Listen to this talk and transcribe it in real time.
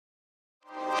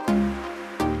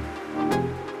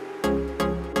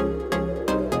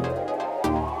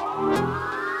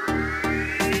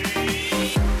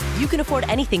can afford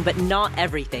anything, but not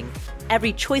everything.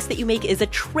 Every choice that you make is a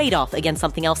trade-off against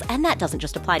something else, and that doesn't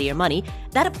just apply to your money.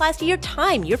 That applies to your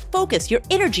time, your focus, your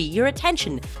energy, your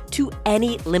attention, to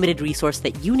any limited resource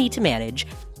that you need to manage.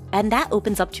 And that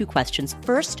opens up two questions.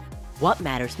 First, what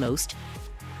matters most?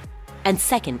 And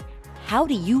second, how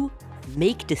do you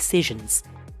make decisions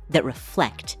that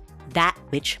reflect that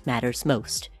which matters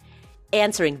most?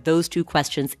 Answering those two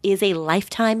questions is a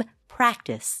lifetime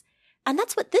practice. And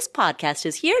that's what this podcast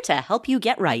is here to help you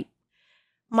get right.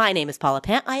 My name is Paula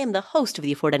Pant. I am the host of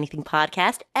the Afford Anything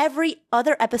podcast. Every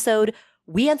other episode,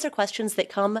 we answer questions that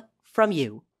come from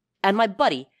you. And my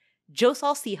buddy, Joe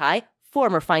Saul-Sehy,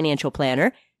 former financial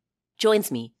planner,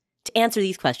 joins me to answer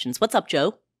these questions. What's up,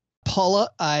 Joe? Paula,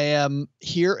 I am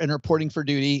here and reporting for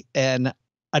duty, and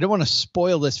I don't want to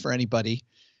spoil this for anybody,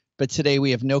 but today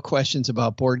we have no questions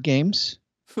about board games,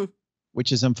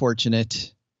 which is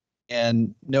unfortunate,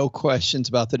 and no questions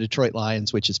about the Detroit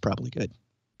Lions, which is probably good.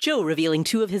 Joe revealing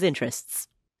two of his interests.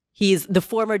 He's the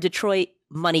former Detroit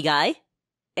money guy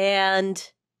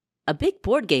and a big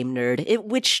board game nerd,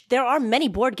 which there are many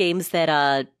board games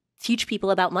that teach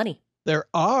people about money. There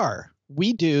are.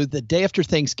 We do the day after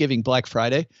Thanksgiving, Black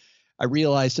Friday. I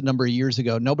realized a number of years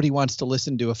ago, nobody wants to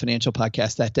listen to a financial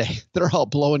podcast that day. They're all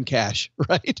blowing cash,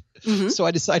 right? Mm-hmm. So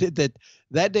I decided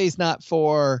that day's not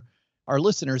for our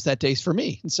listeners, that day's for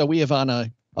me. And so we have on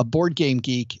a board game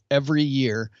geek every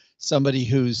year, somebody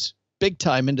who's big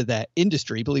time into that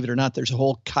industry. Believe it or not, there's a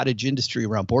whole cottage industry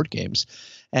around board games.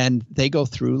 And they go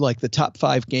through like the top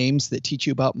 5 games that teach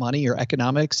you about money or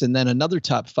economics, and then another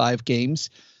top 5 games,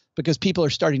 because people are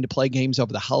starting to play games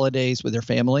over the holidays with their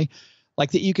family,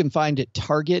 like that you can find at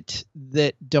Target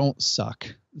that don't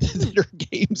suck. That are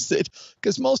games that,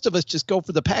 because most of us just go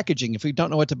for the packaging if we don't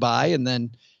know what to buy, and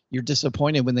then you're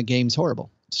disappointed when the game's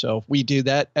horrible. So we do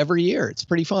that every year. It's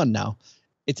pretty fun now.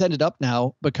 It's ended up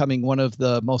now becoming one of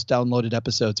the most downloaded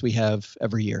episodes we have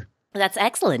every year. That's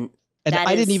excellent. And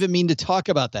I didn't even mean to talk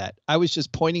about that. I was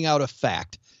just pointing out a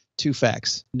fact, 2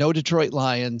 facts. No Detroit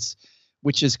Lions,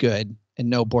 which is good, and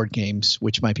no board games,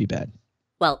 which might be bad.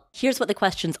 Well, here's what the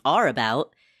questions are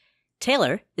about.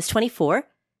 Taylor is 24,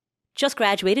 just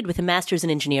graduated with a master's in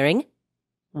engineering,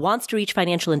 wants to reach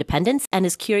financial independence, and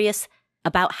is curious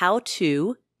about how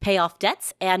to pay off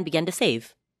debts and begin to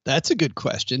save. That's a good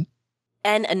question.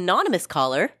 An anonymous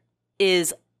caller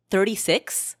is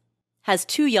 36, has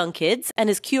 2 young kids, and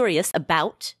is curious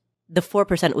about the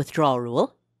 4% withdrawal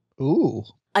rule. Ooh.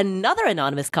 Another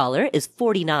anonymous caller is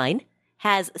 49,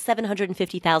 has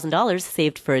 $750,000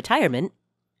 saved for retirement,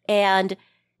 and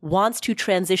wants to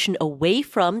transition away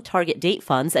from target date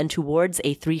funds and towards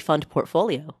a 3-fund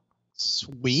portfolio.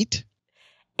 Sweet.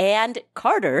 And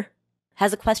Carter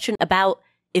has a question about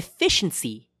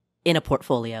efficiency in a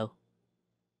portfolio.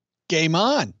 Game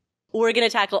on. We're going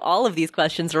to tackle all of these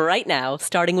questions right now,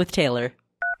 starting with Taylor.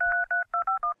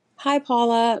 Hi,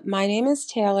 Paula. My name is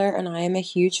Taylor, and I am a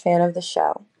huge fan of the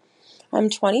show. I'm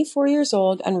 24 years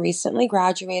old and recently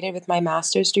graduated with my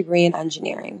master's degree in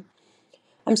engineering.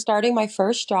 I'm starting my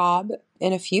first job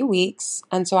in a few weeks,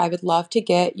 and so I would love to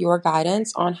get your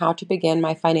guidance on how to begin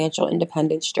my financial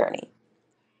independence journey.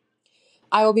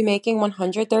 I will be making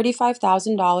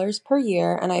 $135,000 per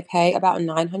year, and I pay about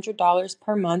 $900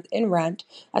 per month in rent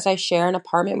as I share an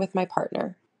apartment with my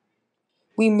partner.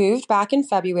 We moved back in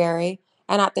February,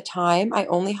 and at the time, I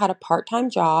only had a part-time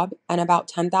job and about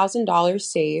 $10,000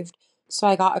 saved, so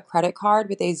I got a credit card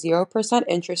with a 0%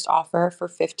 interest offer for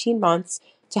 15 months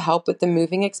to help with the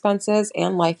moving expenses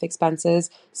and life expenses,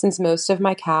 since most of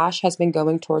my cash has been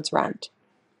going towards rent.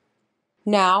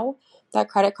 Now, that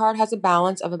credit card has a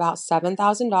balance of about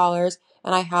 $7,000,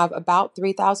 and I have about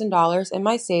 $3,000 in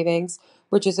my savings,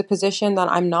 which is a position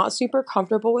that I'm not super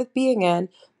comfortable with being in,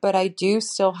 but I do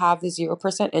still have the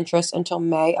 0% interest until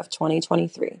May of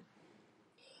 2023.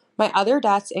 My other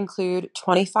debts include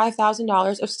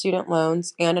 $25,000 of student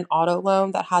loans and an auto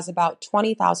loan that has about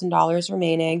 $20,000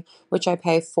 remaining, which I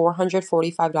pay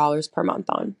 $445 per month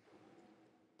on.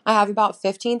 I have about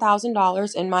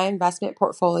 $15,000 in my investment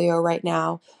portfolio right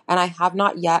now, and I have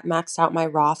not yet maxed out my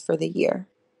Roth for the year.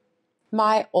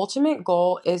 My ultimate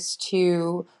goal is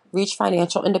to reach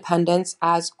financial independence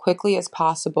as quickly as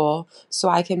possible so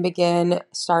I can begin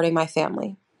starting my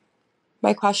family.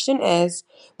 My question is,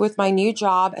 with my new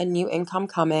job and new income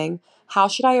coming, how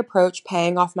should I approach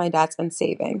paying off my debts and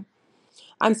saving?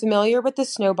 I'm familiar with the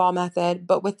snowball method,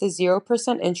 but with the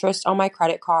 0% interest on my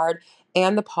credit card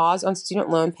and the pause on student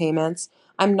loan payments,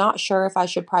 I'm not sure if I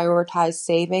should prioritize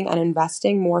saving and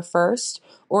investing more first,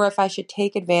 or if I should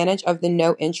take advantage of the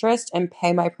no interest and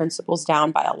pay my principals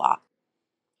down by a lot.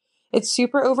 It's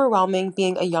super overwhelming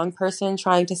being a young person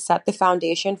trying to set the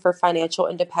foundation for financial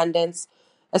independence,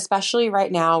 especially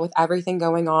right now with everything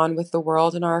going on with the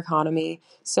world and our economy.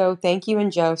 So thank you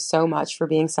and Joe so much for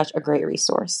being such a great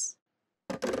resource.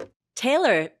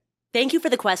 Taylor, thank you for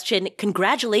the question.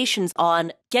 Congratulations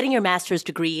on getting your master's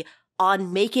degree,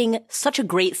 on making such a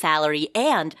great salary,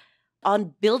 and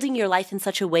on building your life in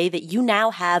such a way that you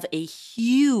now have a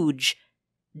huge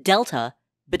delta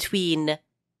between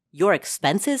your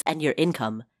expenses and your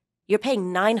income. You're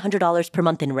paying $900 per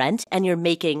month in rent and you're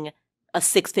making a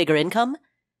six-figure income.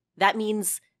 That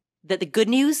means that the good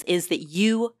news is that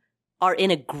you are in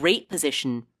a great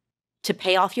position to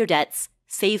pay off your debts,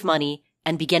 save money,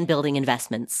 and begin building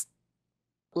investments.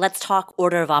 Let's talk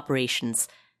order of operations.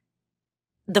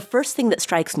 The first thing that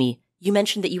strikes me, you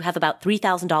mentioned that you have about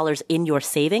 $3,000 in your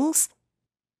savings.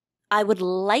 I would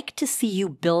like to see you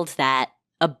build that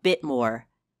a bit more.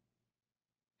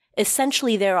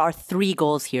 Essentially, there are three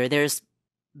goals here. There's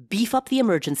beef up the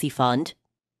emergency fund,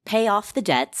 pay off the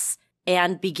debts,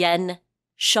 and begin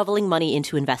shoveling money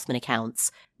into investment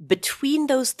accounts. Between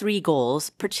those three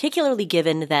goals, particularly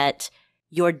given that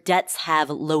your debts have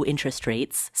low interest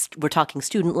rates, we're talking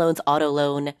student loans, auto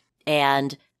loan,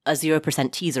 and a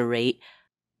 0% teaser rate,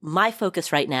 my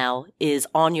focus right now is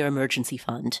on your emergency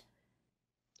fund.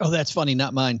 Oh, that's funny,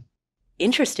 not mine.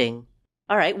 Interesting.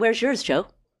 All right, where's yours, Joe?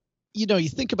 You know, you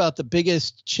think about the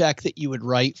biggest check that you would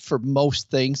write for most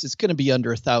things, it's going to be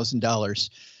under $1,000.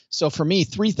 So for me,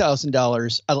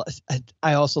 $3,000,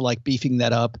 I also like beefing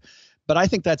that up, but I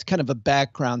think that's kind of a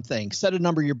background thing. Set a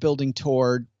number you're building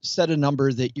toward, set a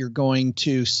number that you're going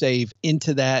to save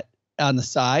into that on the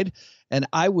side. And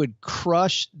I would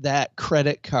crush that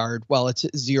credit card while it's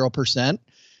at 0%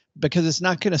 because it's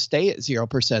not going to stay at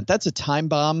 0%. That's a time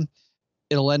bomb.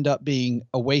 It'll end up being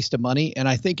a waste of money. And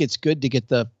I think it's good to get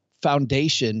the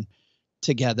foundation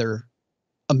together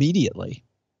immediately.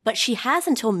 But she has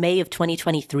until May of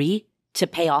 2023 to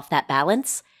pay off that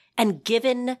balance. And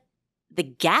given the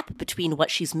gap between what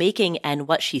she's making and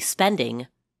what she's spending,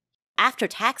 after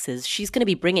taxes, she's going to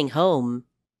be bringing home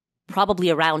probably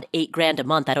around $8,000 a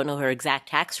month. I don't know her exact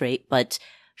tax rate, but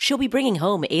she'll be bringing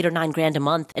home $8,000 or $9,000 a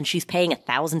month and she's paying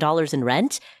 $1,000 in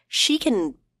rent. She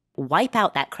can wipe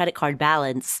out that credit card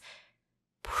balance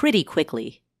pretty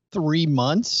quickly. 3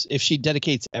 months if she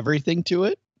dedicates everything to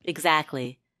it.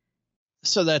 Exactly.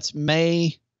 So that's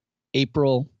May,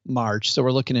 April, March. So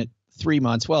we're looking at 3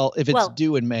 months. Well, if it's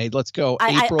due in May, let's go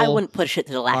April. I wouldn't push it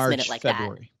to the last March, minute like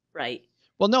February. that. Right.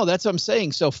 Well, no, that's what I'm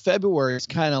saying. So February is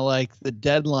kind of like the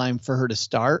deadline for her to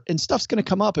start, and stuff's going to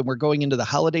come up, and we're going into the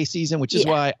holiday season, which is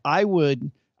why I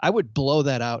would blow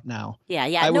that out now. Yeah.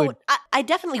 I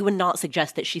definitely would not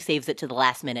suggest that she saves it to the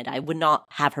last minute. I would not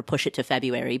have her push it to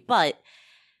February, but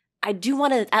I do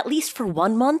want to, at least for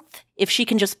 1 month, if she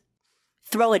can just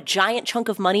throw a giant chunk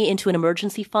of money into an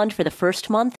emergency fund for the first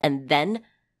month and then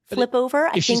flip over.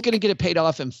 If she's going to get it paid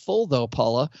off in full, though,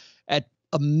 Paula, at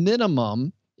a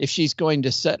minimum, if she's going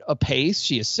to set a pace,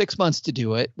 she has 6 months to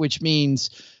do it, which means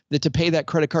that to pay that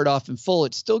credit card off in full,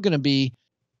 it's still going to be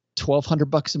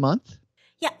 $1,200 a month.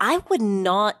 Yeah, I would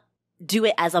not do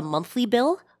it as a monthly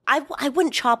bill. I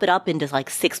wouldn't chop it up into like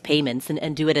 6 payments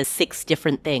and do it as 6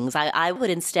 different things. I would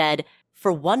instead,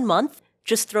 for 1 month,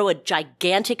 just throw a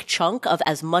gigantic chunk of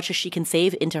as much as she can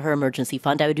save into her emergency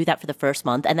fund. I would do that for the first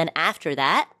month. And then after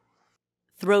that,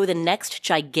 throw the next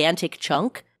gigantic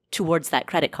chunk towards that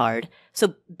credit card.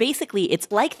 So basically, it's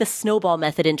like the snowball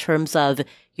method in terms of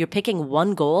you're picking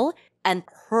one goal and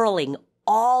hurling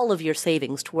all of your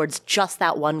savings towards just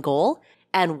that one goal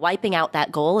and wiping out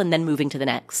that goal and then moving to the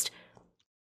next.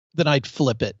 Then I'd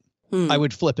flip it. I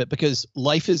would flip it because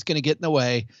life is going to get in the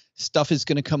way. Stuff is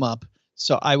going to come up.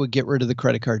 So I would get rid of the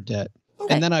credit card debt.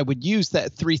 Okay. And then I would use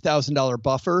that $3,000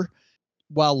 buffer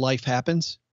while life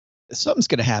happens. Something's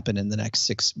going to happen in the next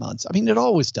 6 months. I mean, it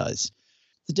always does.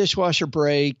 The dishwasher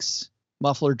breaks,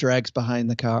 muffler drags behind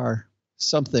the car,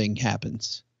 something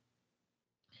happens.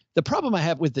 The problem I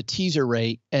have with the teaser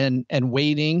rate and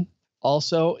waiting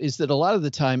also is that a lot of the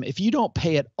time, if you don't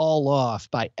pay it all off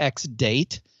by X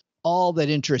date, all that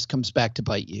interest comes back to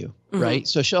bite you, right?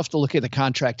 So she'll have to look at the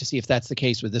contract to see if that's the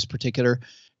case with this particular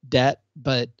debt.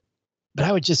 But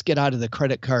I would just get out of the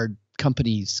credit card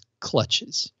company's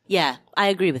clutches. Yeah, I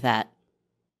agree with that.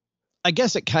 I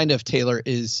guess it kind of, Taylor,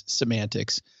 is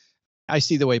semantics. I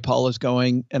see the way Paula's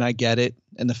going, and I get it.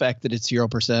 And the fact that it's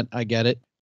 0%, I get it.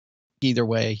 Either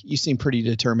way, you seem pretty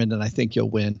determined, and I think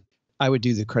you'll win. I would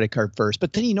do the credit card first.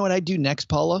 But then you know what I'd do next,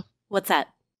 Paula? What's that?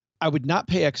 I would not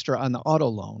pay extra on the auto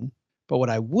loan. But what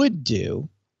I would do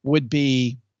would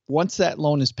be, once that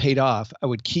loan is paid off, I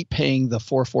would keep paying the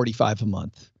 $445 a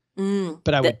month.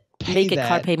 But pay Make a that,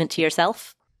 car payment to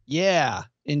yourself? yeah,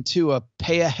 into a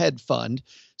pay ahead fund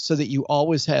so that you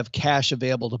always have cash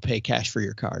available to pay cash for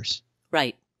your cars.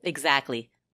 Right. Exactly.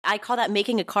 I call that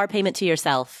making a car payment to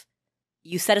yourself.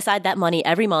 You set aside that money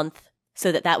every month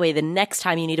so that way the next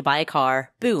time you need to buy a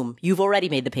car, boom, you've already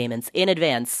made the payments in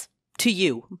advance to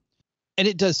you. And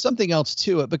it does something else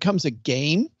too. It becomes a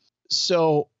game.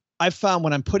 So I've found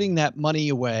when I'm putting that money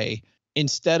away,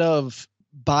 instead of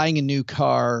buying a new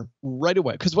car right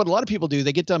away, because what a lot of people do,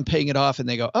 they get done paying it off and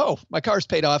they go, oh, my car's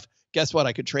paid off. Guess what?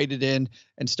 I could trade it in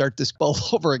and start this all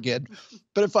over again.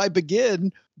 But if I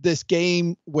begin this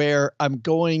game where I'm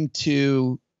going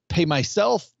to pay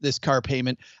myself this car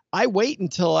payment, I wait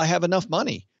until I have enough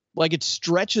money. Like it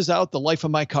stretches out the life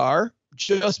of my car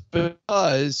just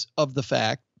because of the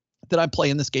fact that I'm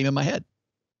playing this game in my head.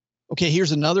 Okay,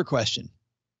 here's another question.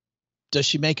 Does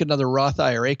she make another Roth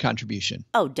IRA contribution?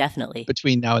 Oh, definitely.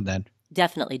 Between now and then?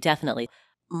 Definitely.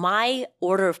 My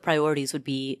order of priorities would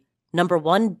be number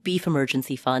one, beef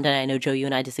emergency fund. And I know, Joe, you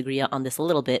and I disagree on this a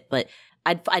little bit, but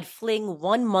I'd fling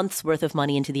 1 month's worth of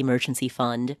money into the emergency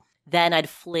fund. Then I'd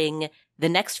fling the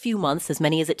next few months, as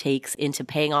many as it takes, into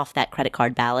paying off that credit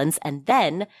card balance. And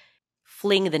then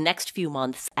fling the next few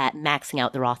months at maxing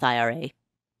out the Roth IRA.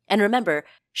 And remember,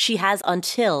 she has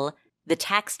until the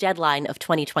tax deadline of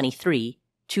 2023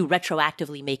 to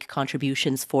retroactively make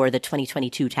contributions for the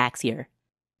 2022 tax year.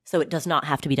 So it does not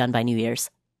have to be done by New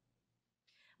Year's.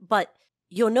 But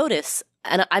you'll notice,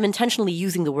 and I'm intentionally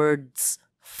using the words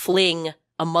fling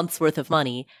a month's worth of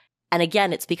money. And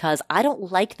again, it's because I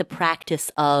don't like the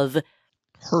practice of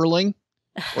hurling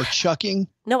or chucking.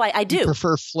 No, I do. You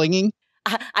prefer flinging?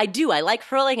 I do. I like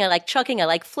hurling. I like chucking. I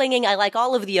like flinging. I like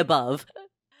all of the above.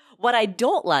 What I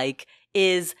don't like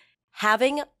is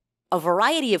having a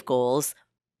variety of goals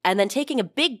and then taking a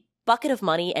big bucket of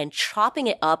money and chopping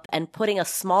it up and putting a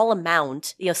small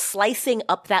amount, slicing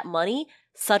up that money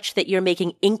such that you're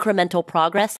making incremental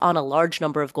progress on a large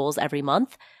number of goals every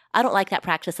month. I don't like that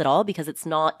practice at all because it's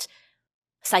not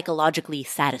psychologically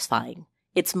satisfying.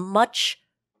 It's much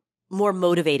more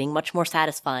motivating, much more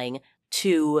satisfying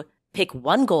to pick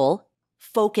one goal,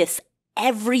 focus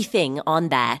everything on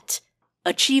that,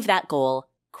 achieve that goal,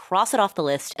 cross it off the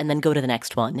list, and then go to the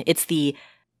next one. It's the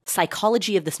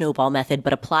psychology of the snowball method,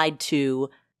 but applied to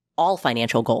all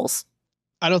financial goals.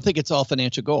 I don't think it's all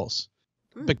financial goals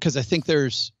because I think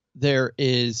there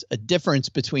is a difference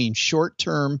between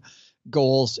short-term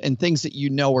goals and things that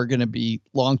are going to be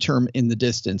long-term in the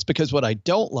distance. Because what I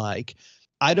don't like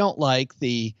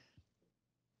the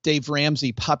Dave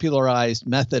Ramsey popularized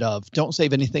method of don't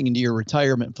save anything into your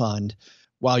retirement fund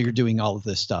while you're doing all of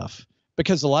this stuff.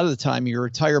 Because a lot of the time your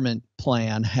retirement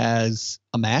plan has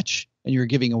a match and you're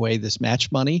giving away this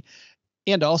match money.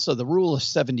 And also the rule of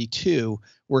 72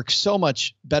 works so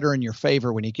much better in your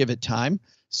favor when you give it time.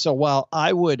 So while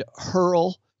I would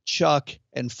hurl, chuck,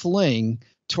 and fling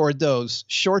toward those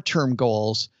short-term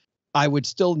goals, I would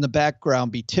still in the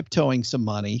background be tiptoeing some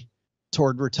money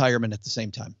toward retirement at the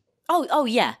same time. Oh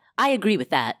yeah, I agree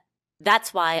with that.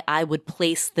 That's why I would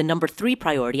place the number 3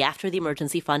 priority after the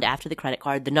emergency fund, after the credit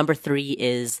card. The number 3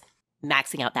 is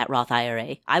maxing out that Roth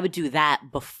IRA. I would do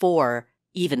that before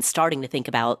even starting to think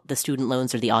about the student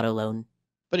loans or the auto loan.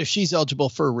 But if she's eligible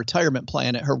for a retirement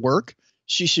plan at her work,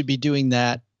 she should be doing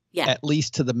that at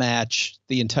least to the match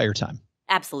the entire time.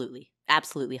 Absolutely.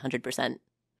 Absolutely, 100%.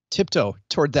 Tiptoe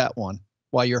toward that one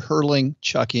while you're hurling,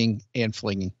 chucking, and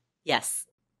flinging. Yes.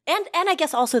 And I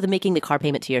guess also the making the car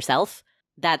payment to yourself.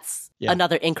 That's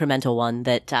another incremental one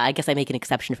that I guess I make an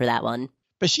exception for that one.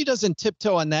 But she doesn't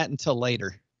tiptoe on that until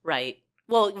later. Right.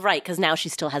 Well, right, because now she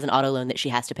still has an auto loan that she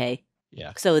has to pay.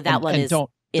 Yeah. So that one is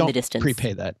in the distance. Don't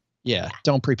prepay that. Yeah,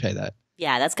 don't prepay that.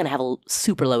 Yeah, that's going to have a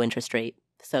super low interest rate.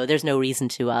 So there's no reason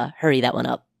to hurry that one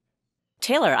up.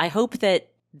 Taylor, I hope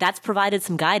that's provided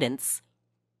some guidance.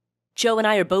 Joe and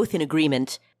I are both in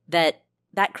agreement that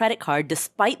credit card,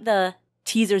 despite the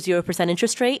teaser 0%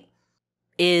 interest rate,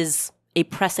 is a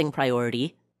pressing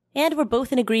priority. And we're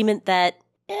both in agreement that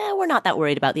we're not that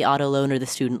worried about the auto loan or the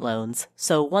student loans.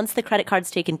 So once the credit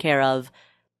card's taken care of,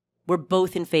 we're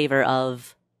both in favor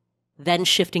of then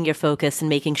shifting your focus and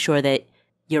making sure that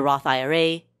your Roth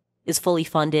IRA is fully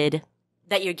funded,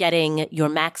 that you're getting your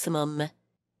maximum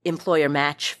employer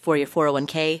match for your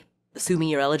 401k, assuming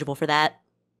you're eligible for that.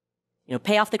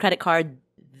 Pay off the credit card,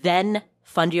 then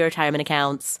fund your retirement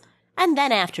accounts, and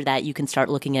then after that, you can start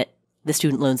looking at the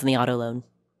student loans and the auto loan.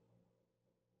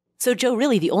 So, Joe,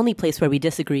 really the only place where we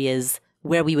disagree is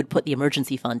where we would put the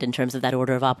emergency fund in terms of that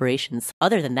order of operations.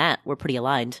 Other than that, we're pretty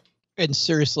aligned. And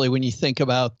seriously, when you think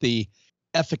about the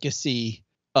efficacy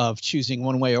of choosing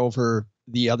one way over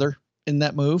the other in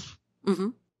that move,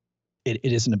 it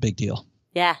isn't a big deal.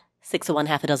 Yeah, 6 of one,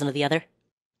 half a dozen of the other.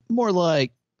 More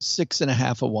like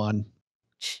 6.5 of one.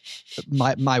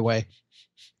 My way.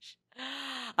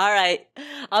 All right.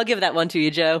 I'll give that one to you,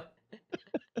 Joe.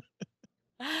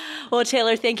 Well,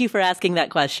 Taylor, thank you for asking that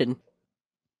question.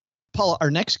 Paula,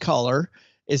 our next caller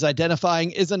is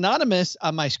identifying as anonymous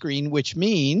on my screen, which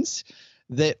means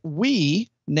that we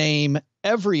name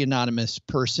every anonymous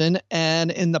person.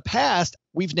 And in the past,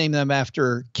 we've named them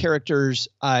after characters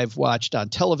I've watched on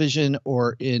television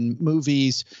or in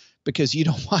movies, because you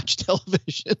don't watch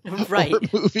television right. or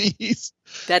movies.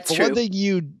 That's but true. One thing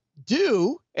you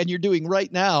do, and you're doing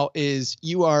right now, is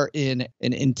you are in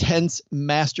an intense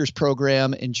master's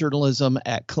program in journalism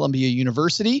at Columbia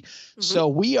University. Mm-hmm. So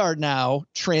we are now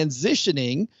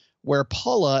transitioning where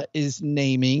Paula is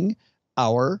naming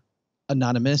our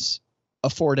anonymous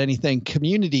Afford Anything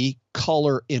community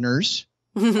caller inners.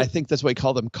 I think that's what we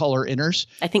call them, caller inners.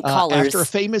 I think callers.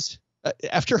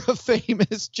 After a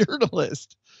famous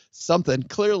journalist. Something.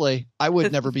 Clearly, I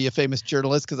would never be a famous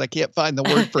journalist because I can't find the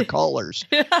word for callers.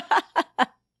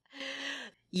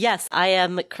 Yes, I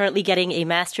am currently getting a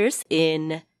master's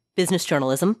in business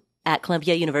journalism at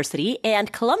Columbia University.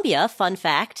 And Columbia, fun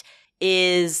fact,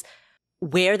 is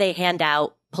where they hand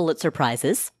out Pulitzer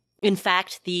Prizes. In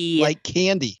fact, like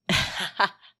candy.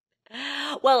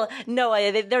 Well, no,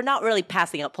 they're not really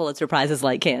passing out Pulitzer Prizes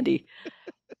like candy.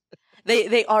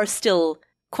 They are still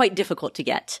quite difficult to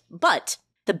get. But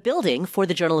the building for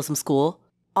the journalism school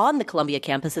on the Columbia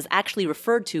campus is actually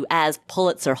referred to as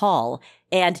Pulitzer Hall.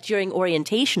 And during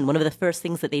orientation, one of the first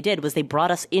things that they did was they brought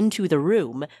us into the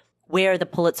room where the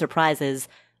Pulitzer Prizes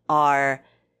are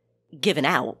given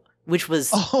out, which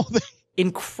was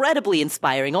incredibly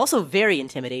inspiring, also very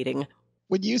intimidating.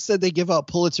 When you said they give out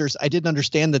Pulitzers, I didn't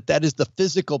understand that is the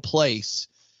physical place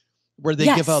where they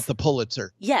give out the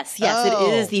Pulitzer. Yes. Oh.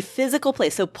 It is the physical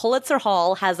place. So Pulitzer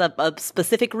Hall has a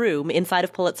specific room inside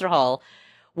of Pulitzer Hall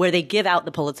where they give out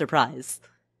the Pulitzer Prize.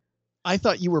 I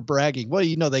thought you were bragging. Well,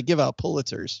 they give out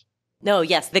Pulitzers. No,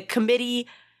 yes. The committee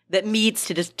that meets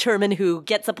to determine who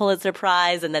gets a Pulitzer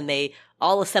Prize, and then they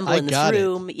all assemble in this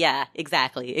room. Yeah,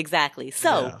 exactly.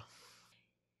 So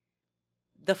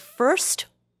the first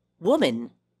woman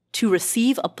to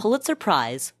receive a Pulitzer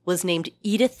Prize was named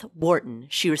Edith Wharton.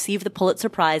 She received the Pulitzer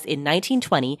Prize in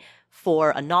 1920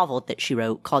 for a novel that she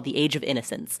wrote called The Age of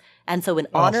Innocence. And so in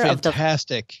honor of the...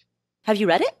 Fantastic. Have you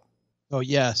read it? Oh,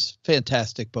 yes.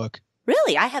 Fantastic book.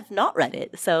 Really? I have not read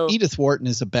it. So Edith Wharton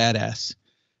is a badass.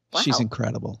 Wow. She's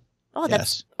incredible. Oh,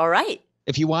 that's all right.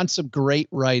 If you want some great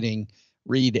writing,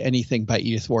 read anything by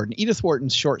Edith Wharton. Edith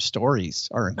Wharton's short stories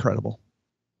are incredible.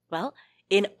 Well,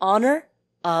 in honor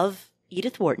of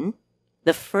Edith Wharton,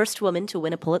 the first woman to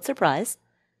win a Pulitzer Prize,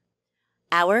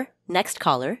 our next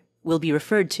caller will be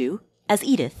referred to as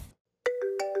Edith.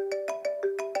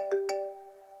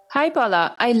 Hi,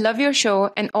 Paula. I love your show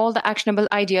and all the actionable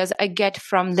ideas I get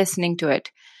from listening to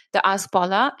it. The Ask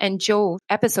Paula and Joe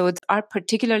episodes are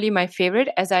particularly my favorite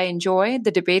as I enjoy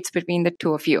the debates between the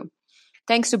two of you.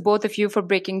 Thanks to both of you for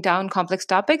breaking down complex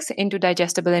topics into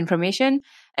digestible information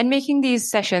and making these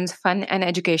sessions fun and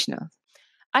educational.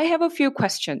 I have a few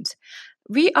questions.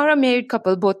 We are a married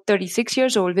couple, both 36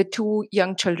 years old with 2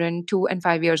 young children, 2 and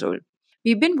 5 years old.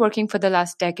 We've been working for the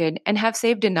last decade and have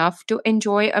saved enough to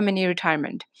enjoy a mini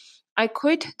retirement. I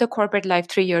quit the corporate life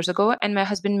 3 years ago, and my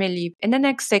husband may leave in the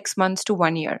next 6 months to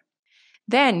 1 year.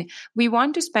 Then we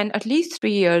want to spend at least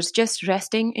 3 years just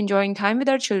resting, enjoying time with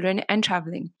our children, and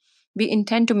traveling. We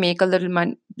intend to make a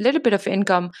little bit of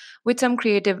income with some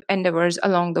creative endeavors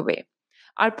along the way.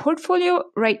 Our portfolio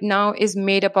right now is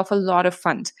made up of a lot of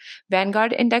funds,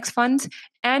 Vanguard index funds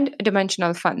and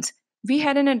dimensional funds. We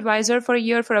had an advisor for a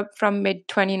year from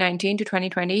mid-2019 to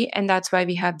 2020, and that's why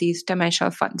we have these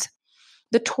dimensional funds.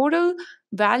 The total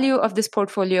value of this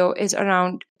portfolio is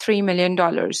around $3 million,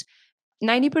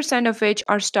 90% of which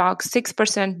are stocks,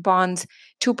 6% bonds,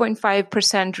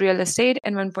 2.5% real estate,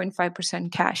 and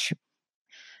 1.5% cash.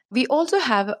 We also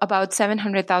have about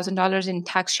 $700,000 in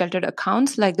tax-sheltered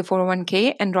accounts like the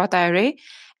 401k and Roth IRA,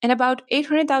 and about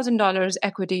 $800,000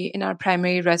 equity in our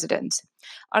primary residence.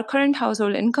 Our current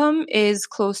household income is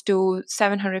close to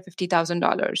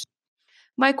 $750,000.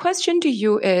 My question to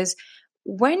you is,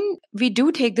 when we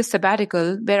do take the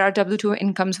sabbatical, where our W-2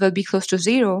 incomes will be close to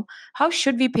zero, how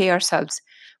should we pay ourselves?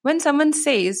 When someone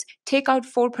says, take out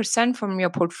 4% from your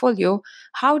portfolio,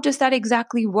 how does that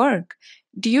exactly work?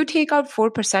 Do you take out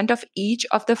 4% of each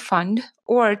of the fund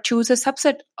or choose a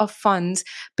subset of funds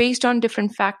based on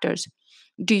different factors?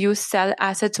 Do you sell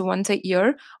assets once a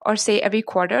year or say every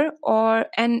quarter?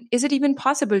 And is it even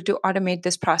possible to automate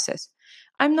this process?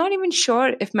 I'm not even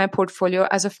sure if my portfolio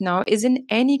as of now is in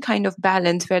any kind of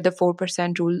balance where the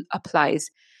 4% rule applies.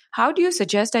 How do you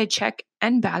suggest I check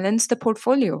and balance the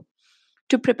portfolio?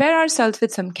 To prepare ourselves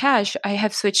with some cash, I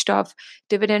have switched off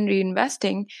dividend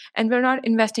reinvesting and we're not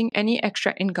investing any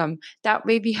extra income. That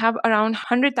way, we have around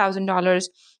 $100,000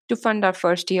 to fund our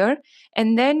first year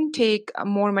and then take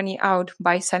more money out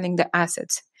by selling the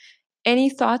assets. Any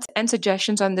thoughts and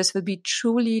suggestions on this will be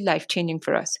truly life changing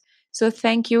for us. So,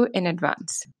 thank you in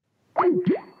advance.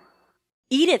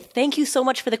 Edith, thank you so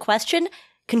much for the question.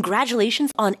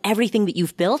 Congratulations on everything that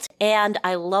you've built. And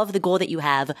I love the goal that you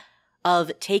have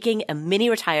of taking a mini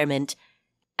retirement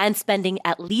and spending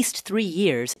at least 3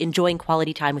 years enjoying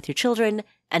quality time with your children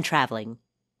and traveling.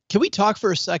 Can we talk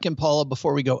for a second, Paula,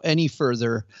 before we go any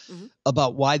further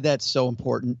about why that's so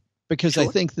important? Because I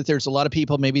think that there's a lot of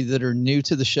people maybe that are new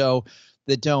to the show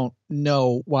that don't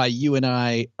know why you and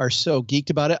I are so geeked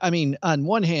about it. I mean, on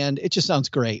one hand, it just sounds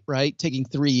great, right? Taking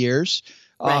 3 years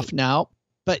off now.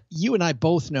 But you and I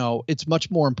both know it's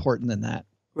much more important than that.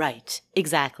 Right.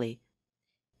 Exactly.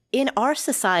 In our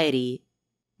society,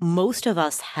 most of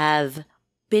us have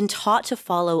been taught to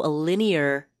follow a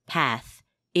linear path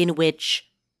in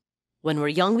which when we're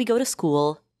young, we go to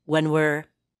school. When we're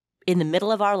in the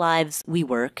middle of our lives, we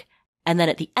work. And then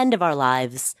at the end of our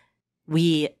lives,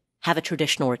 we have a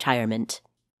traditional retirement.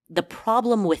 The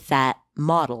problem with that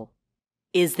model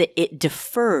is that it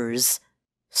defers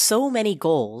so many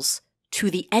goals to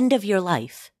the end of your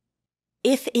life.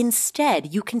 If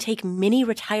instead you can take mini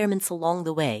retirements along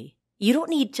the way, you don't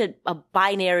need to a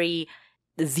binary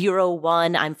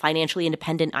 0-1, I'm financially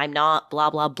independent, I'm not, blah,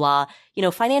 blah, blah. You know,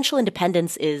 financial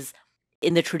independence is,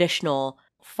 in the traditional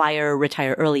FIRE,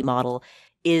 retire early model,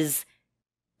 is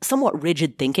somewhat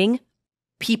rigid thinking.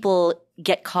 People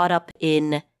get caught up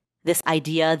in this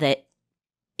idea that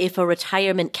if a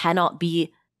retirement cannot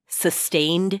be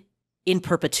sustained in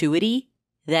perpetuity,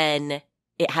 then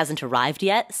it hasn't arrived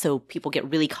yet. So people get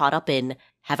really caught up in,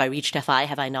 have I reached FI?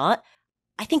 Have I not?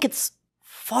 I think it's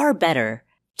far better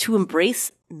to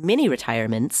embrace mini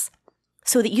retirements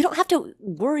so that you don't have to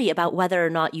worry about whether or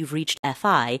not you've reached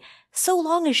FI. So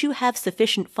long as you have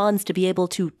sufficient funds to be able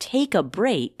to take a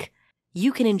break,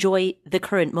 you can enjoy the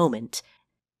current moment.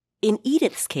 In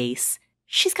Edith's case,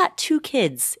 she's got 2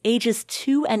 kids, ages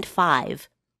 2 and 5.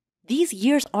 These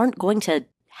years aren't going to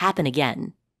happen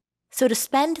again. So to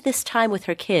spend this time with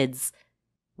her kids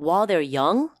while they're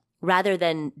young, rather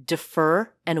than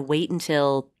defer and wait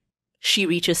until she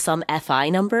reaches some FI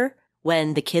number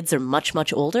when the kids are much,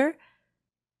 much older,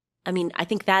 I mean, I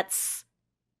think that's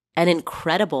an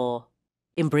incredible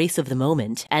embrace of the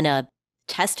moment and a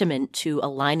testament to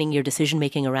aligning your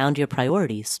decision-making around your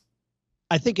priorities.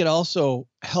 I think it also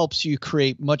helps you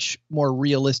create much more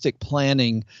realistic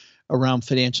planning around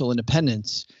financial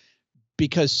independence,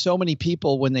 because so many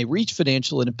people, when they reach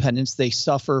financial independence, they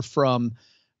suffer from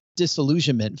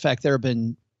disillusionment. In fact, there have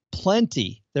been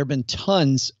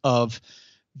tons of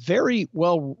very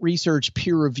well-researched,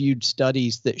 peer-reviewed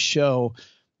studies that show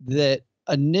that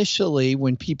initially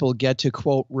when people get to,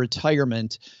 quote,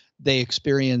 retirement, they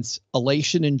experience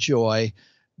elation and joy.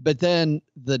 But then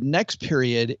the next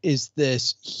period is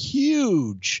this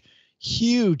huge,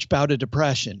 huge bout of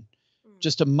depression,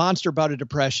 just a monster bout of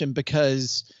depression,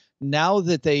 because now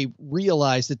that they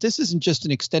realize that this isn't just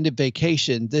an extended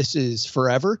vacation, this is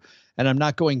forever, and I'm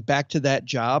not going back to that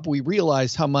job, we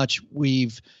realize how much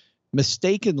we've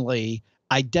mistakenly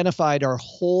identified our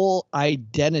whole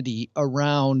identity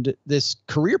around this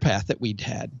career path that we'd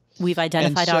had. We've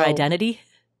identified our identity?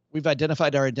 We've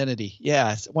identified our identity.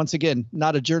 Yes. Once again,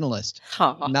 not a journalist.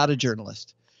 Not a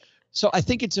journalist. So I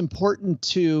think it's important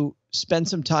to spend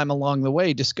some time along the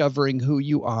way discovering who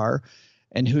you are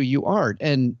and who you aren't.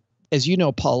 And as you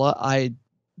know, Paula, I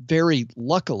very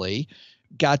luckily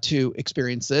got to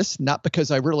experience this, not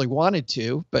because I really wanted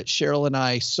to, but Cheryl and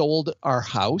I sold our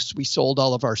house. We sold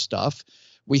all of our stuff.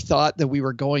 We thought that we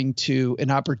were going to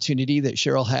an opportunity that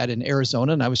Cheryl had in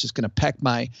Arizona, and I was just going to pack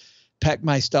my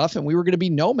stuff, and we were going to be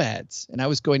nomads. And I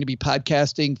was going to be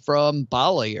podcasting from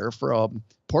Bali or from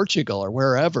Portugal or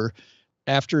wherever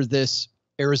after this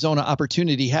Arizona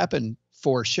opportunity happened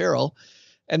for Cheryl.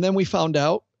 And then we found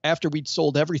out after we'd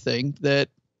sold everything that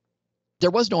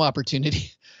there was no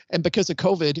opportunity. And because of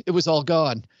COVID, it was all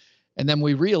gone. And then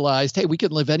we realized, hey, we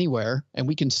can live anywhere and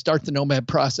we can start the nomad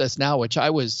process now, which I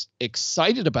was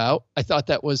excited about. I thought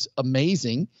that was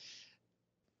amazing.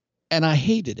 And I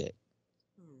hated it.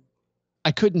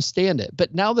 I couldn't stand it.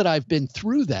 But now that I've been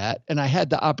through that and I had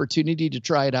the opportunity to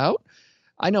try it out,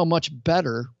 I know much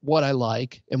better what I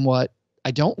like and what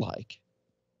I don't like,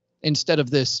 instead of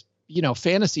this,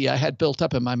 fantasy I had built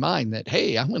up in my mind that,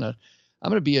 hey, I'm going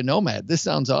to be a nomad. This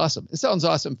sounds awesome. It sounds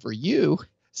awesome for you.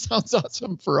 It sounds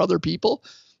awesome for other people,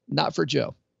 not for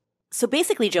Joe. So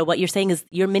basically, Joe, what you're saying is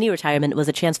your mini retirement was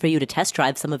a chance for you to test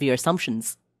drive some of your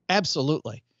assumptions.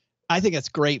 Absolutely. I think that's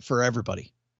great for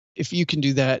everybody. If you can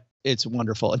do that, it's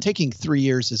wonderful. And taking 3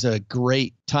 years is a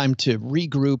great time to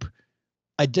regroup,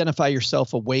 identify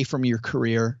yourself away from your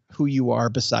career, who you are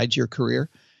besides your career,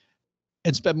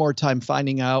 and spend more time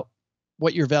finding out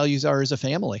what your values are as a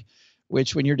family,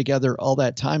 which when you're together all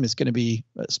that time is going to be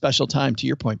a special time, to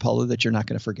your point, Paula, that you're not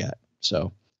going to forget.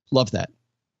 So love that.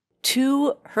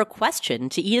 To her question,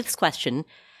 to Edith's question,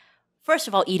 first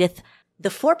of all, Edith, the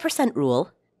 4%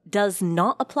 rule does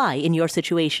not apply in your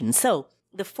situation. So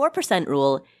the 4%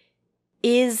 rule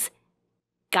is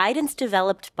guidance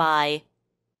developed by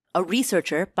a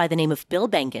researcher by the name of Bill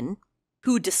Bengen,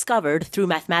 who discovered through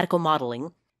mathematical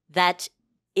modeling that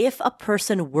if a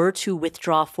person were to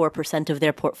withdraw 4% of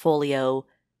their portfolio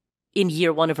in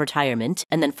year one of retirement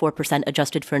and then 4%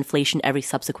 adjusted for inflation every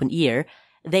subsequent year,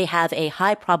 they have a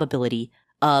high probability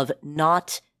of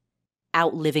not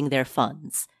outliving their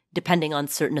funds, depending on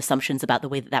certain assumptions about the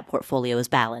way that portfolio is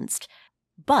balanced.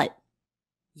 But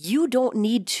you don't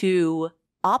need to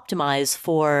optimize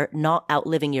for not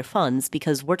outliving your funds,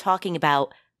 because we're talking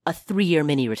about a 3-year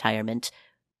mini retirement.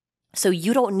 So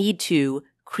you don't need to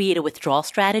create a withdrawal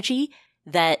strategy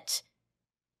that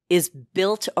is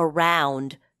built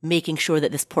around making sure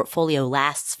that this portfolio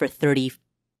lasts for 30,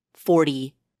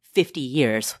 40, 50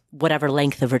 years, whatever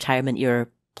length of retirement you're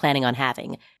planning on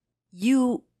having.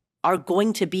 You are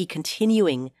going to be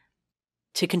continuing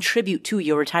to contribute to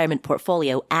your retirement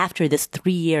portfolio after this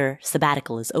 3-year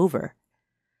sabbatical is over.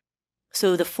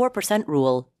 So the 4%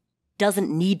 rule doesn't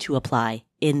need to apply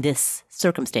in this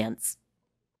circumstance.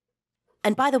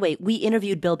 And by the way, we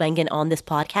interviewed Bill Bengen on this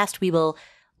podcast. We will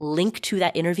link to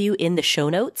that interview in the show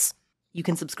notes. You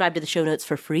can subscribe to the show notes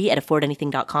for free at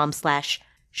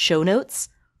affordanything.com/show notes.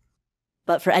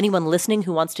 But for anyone listening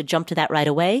who wants to jump to that right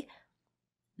away,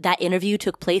 that interview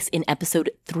took place in episode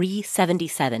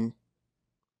 377.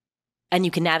 And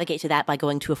you can navigate to that by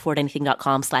going to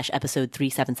affordanything.com/episode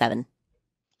 377.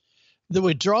 The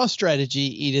withdrawal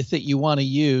strategy, Edith, that you want to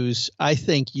use, I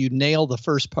think you nail the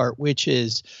first part, which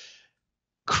is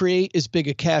create as big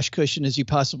a cash cushion as you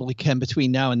possibly can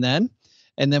between now and then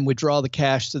withdraw the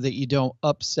cash so that you don't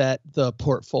upset the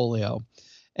portfolio.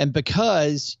 And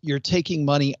because you're taking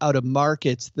money out of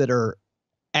markets that are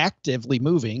actively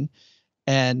moving,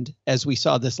 and as we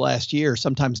saw this last year,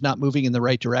 sometimes not moving in the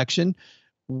right direction,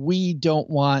 we don't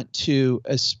want to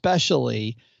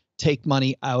especially take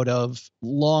money out of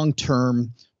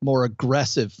long-term, more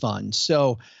aggressive funds.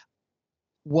 So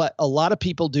what a lot of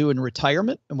people do in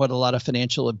retirement and what a lot of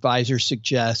financial advisors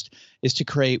suggest is to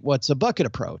create what's a bucket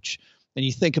approach. And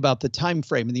you think about the time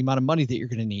frame and the amount of money that you're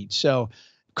going to need. So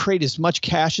create as much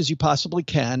cash as you possibly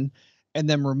can, and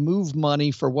then remove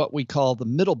money for what we call the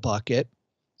middle bucket.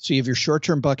 So you have your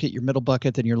short-term bucket, your middle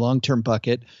bucket, then your long-term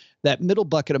bucket. That middle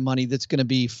bucket of money that's going to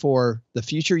be for the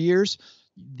future years,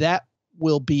 that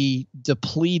will be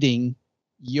depleting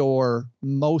your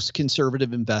most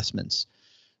conservative investments.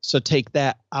 So take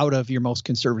that out of your most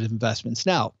conservative investments.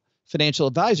 Now, financial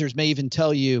advisors may even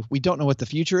tell you, we don't know what the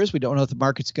future is. We don't know if the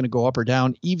market's going to go up or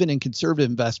down, even in conservative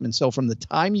investments. So from the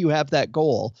time you have that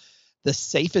goal, the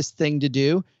safest thing to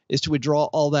do is to withdraw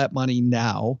all that money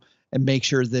now and make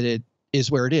sure that it is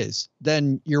where it is.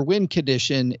 Then your win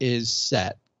condition is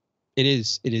set. It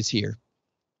is here.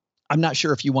 I'm not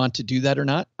sure if you want to do that or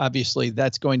not. Obviously,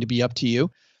 that's going to be up to you.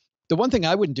 The one thing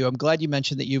I wouldn't do, I'm glad you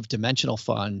mentioned that you have dimensional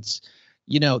funds.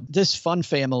 This fund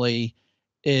family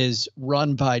is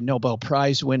run by Nobel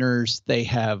Prize winners. They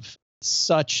have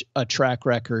such a track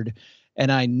record,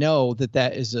 and I know that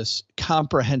that is a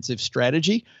comprehensive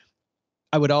strategy.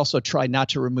 I would also try not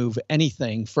to remove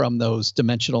anything from those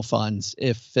dimensional funds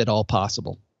if at all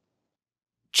possible.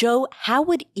 Joe, how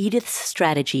would Edith's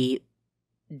strategy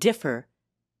differ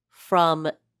from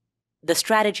the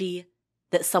strategy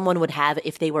that someone would have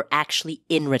if they were actually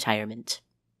in retirement?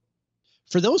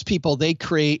 For those people, they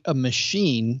create a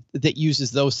machine that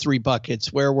uses those 3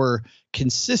 buckets where we're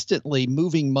consistently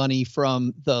moving money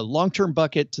from the long-term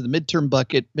bucket to the midterm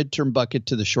bucket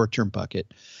to the short-term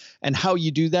bucket. And how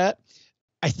you do that,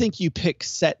 I think you pick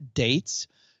set dates,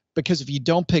 because if you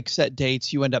don't pick set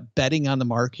dates, you end up betting on the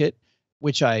market,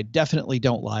 which I definitely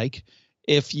don't like.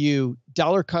 If you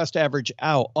dollar cost average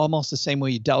out almost the same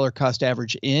way you dollar cost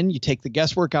average in, you take the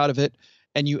guesswork out of it,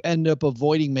 and you end up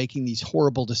avoiding making these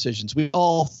horrible decisions. We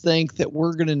all think that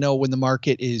we're going to know when the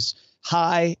market is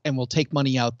high and we'll take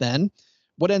money out then.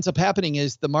 What ends up happening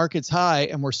is the market's high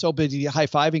and we're so busy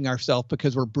high-fiving ourselves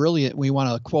because we're brilliant. We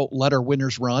want to, quote, let our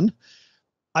winners run.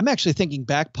 I'm actually thinking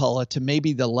back, Paula, to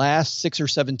maybe the last 6 or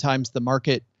 7 times the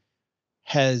market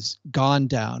has gone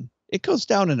down. It goes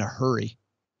down in a hurry.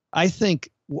 I think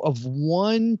of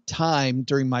one time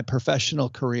during my professional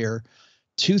career,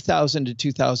 2000 to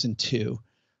 2002,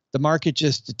 the market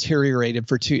just deteriorated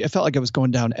for it felt like it was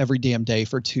going down every damn day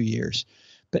for 2 years.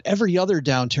 But every other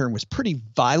downturn was pretty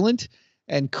violent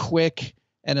and quick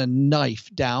and a knife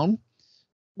down.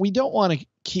 We don't want to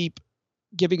keep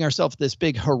giving ourselves this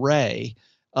big hooray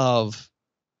of,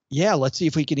 yeah, let's see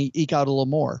if we can eke out a little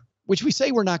more, which we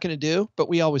say we're not going to do, but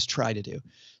we always try to do.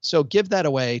 So give that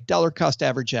away, dollar cost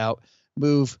average out,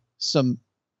 move some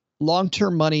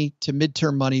long-term money to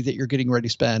midterm money that you're getting ready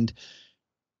to spend,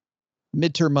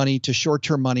 midterm money to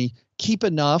short-term money. Keep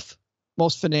enough.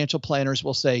 Most financial planners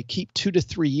will say keep 2 to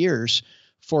 3 years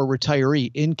for a retiree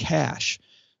in cash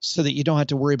so that you don't have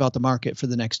to worry about the market for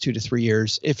the next 2 to 3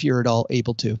 years if you're at all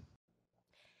able to.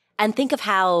 And think of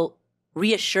how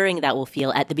reassuring that will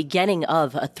feel at the beginning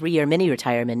of a 3-year mini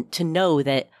retirement to know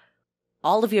that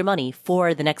all of your money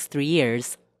for the next 3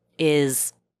 years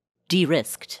is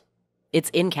de-risked. It's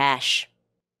in cash.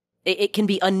 It can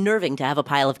be unnerving to have a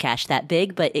pile of cash that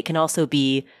big, but it can also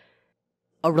be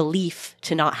a relief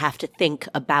to not have to think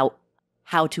about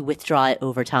how to withdraw it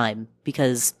over time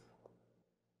because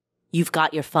you've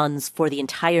got your funds for the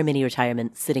entire mini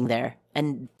retirement sitting there.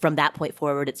 And from that point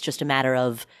forward, it's just a matter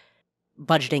of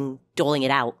budgeting, doling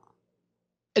it out.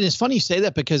 And it's funny you say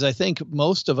that because I think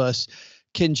most of us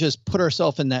can just put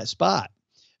ourselves in that spot.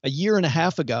 A year and a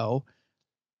half ago,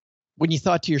 when you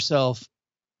thought to yourself,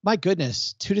 my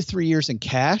goodness, 2 to 3 years in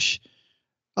cash,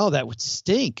 oh, that would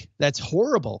stink. That's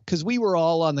horrible. Because we were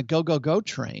all on the go, go, go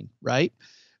train, right?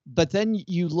 But then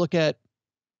you look at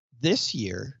this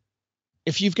year,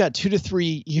 if you've got 2 to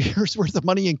 3 years worth of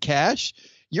money in cash,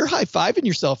 you're high-fiving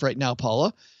yourself right now,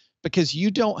 Paula, because you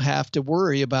don't have to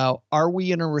worry about, are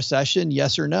we in a recession?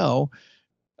 Yes or no?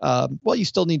 Well, you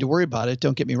still need to worry about it.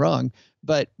 Don't get me wrong.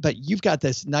 But you've got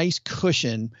this nice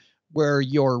cushion where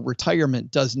your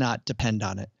retirement does not depend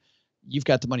on it. You've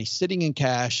got the money sitting in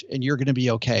cash and you're going to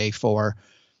be okay for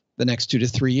the next 2 to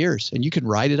 3 years. And you can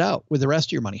ride it out with the rest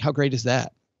of your money. How great is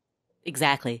that?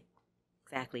 Exactly.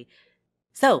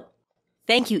 So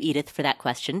thank you, Edith, for that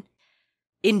question.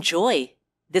 Enjoy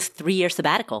this 3-year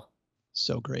sabbatical.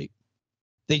 So great.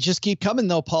 They just keep coming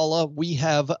though, Paula. We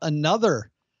have another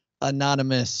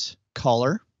anonymous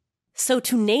caller. So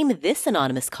to name this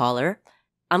anonymous caller,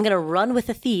 I'm going to run with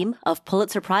the theme of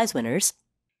Pulitzer Prize winners.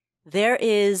 There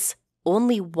is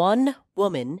only one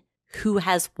woman who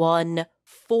has won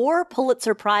 4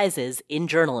 Pulitzer Prizes in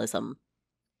journalism.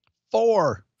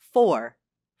 4.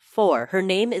 Her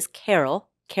name is Carol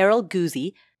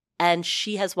Guzzi, and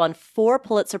she has won 4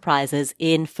 Pulitzer Prizes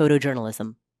in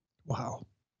photojournalism. Wow.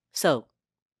 So,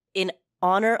 in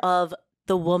honor of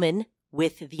the woman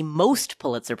with the most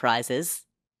Pulitzer Prizes,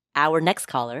 our next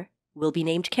caller will be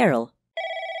named Carol.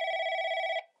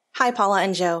 Hi, Paula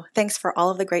and Joe. Thanks for all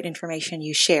of the great information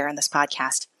you share in this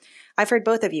podcast. I've heard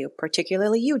both of you,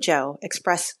 particularly you, Joe,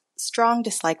 express strong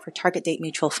dislike for target date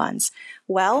mutual funds.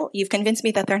 Well, you've convinced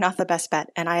me that they're not the best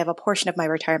bet, and I have a portion of my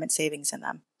retirement savings in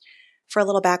them. For a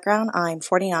little background, I'm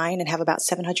 49 and have about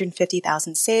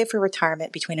 $750,000 saved for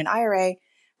retirement between an IRA,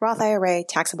 Roth IRA,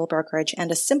 taxable brokerage,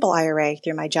 and a simple IRA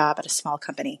through my job at a small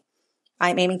company.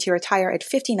 I'm aiming to retire at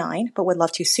 59, but would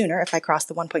love to sooner if I cross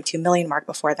the 1.2 million mark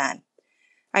before then.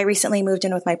 I recently moved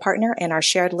in with my partner and our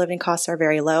shared living costs are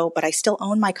very low, but I still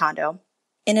own my condo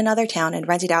in another town and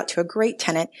rent it out to a great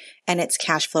tenant and it's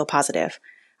cash flow positive.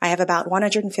 I have about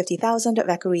 $150,000 of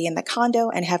equity in the condo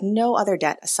and have no other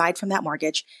debt aside from that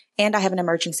mortgage, and I have an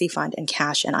emergency fund in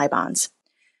cash and I-bonds.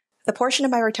 The portion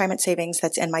of my retirement savings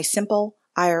that's in my simple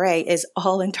IRA is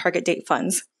all in target date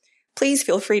funds. Please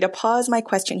feel free to pause my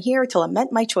question here to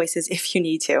lament my choices if you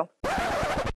need to.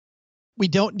 We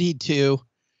don't need to,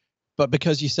 but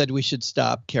because you said we should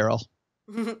stop, Carol,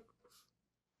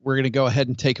 we're going to go ahead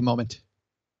and take a moment.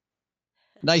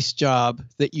 Nice job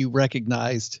that you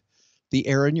recognized the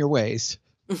error in your ways.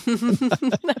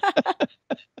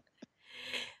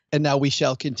 And now we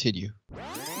shall continue.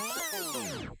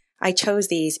 I chose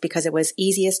these because it was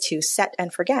easiest to set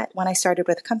and forget when I started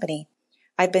with a company.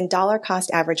 I've been dollar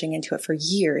cost averaging into it for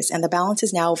years, and the balance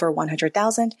is now over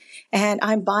 $100,000, and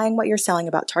I'm buying what you're selling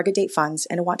about target date funds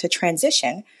and want to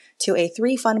transition to a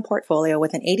 3-fund portfolio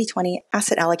with an 80-20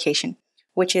 asset allocation,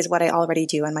 which is what I already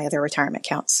do in my other retirement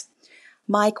accounts.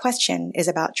 My question is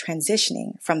about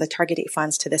transitioning from the target date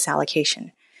funds to this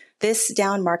allocation. This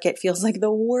down market feels like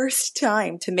the worst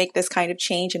time to make this kind of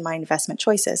change in my investment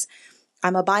choices.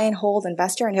 I'm a buy and hold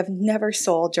investor and have never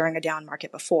sold during a down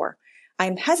market before.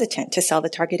 I'm hesitant to sell the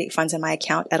target date funds in my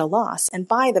account at a loss and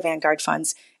buy the Vanguard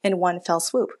funds in one fell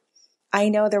swoop. I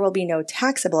know there will be no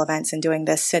taxable events in doing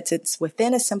this since it's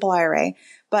within a simple IRA,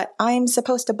 but I'm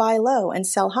supposed to buy low and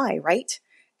sell high, right?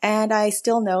 And I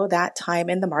still know that time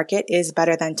in the market is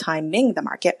better than timing the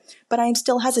market, but I'm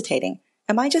still hesitating.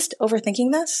 Am I just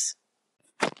overthinking this?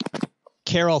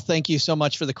 Carol, thank you so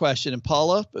much for the question. And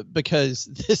Paula, because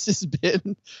this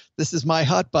is my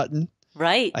hot button.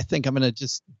 Right. I think I'm going to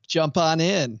just jump on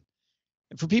in.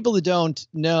 And for people that don't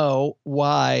know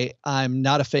why I'm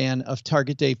not a fan of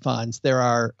target date funds, there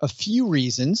are a few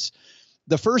reasons.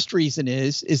 The first reason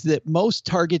is that most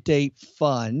target date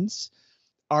funds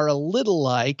are a little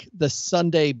like the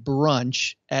Sunday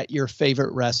brunch at your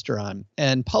favorite restaurant.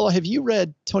 And Paula, have you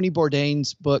read Tony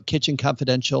Bourdain's book, Kitchen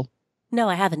Confidential? No,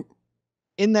 I haven't.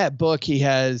 In that book, he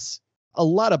has a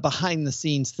lot of behind the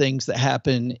scenes things that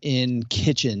happen in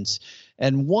kitchens.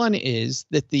 And one is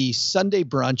that the Sunday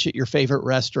brunch at your favorite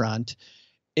restaurant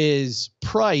is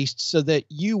priced so that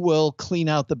you will clean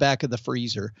out the back of the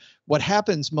freezer. What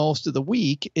happens most of the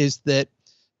week is that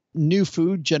new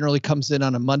food generally comes in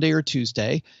on a Monday or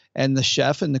Tuesday, and the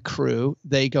chef and the crew,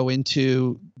 they go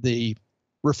into the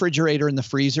refrigerator and the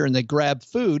freezer and they grab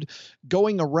food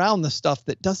going around the stuff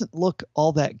that doesn't look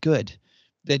all that good,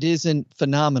 that isn't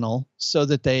phenomenal, so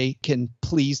that they can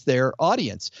please their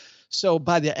audience. So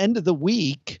by the end of the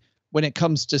week, when it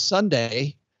comes to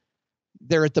Sunday,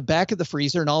 they're at the back of the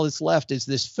freezer and all that's left is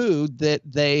this food that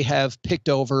they have picked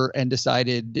over and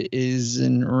decided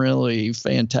isn't really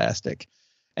fantastic.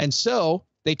 And so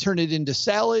they turn it into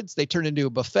salads, they turn it into a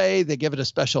buffet, they give it a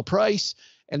special price,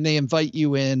 and they invite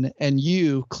you in and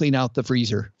you clean out the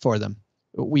freezer for them.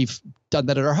 We've done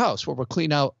that at our house where we'll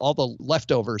clean out all the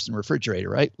leftovers in the refrigerator,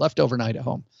 right? Left overnight at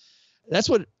home. That's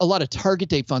what a lot of target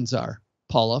date funds are,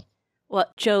 Paula. Well,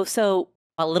 Joe, so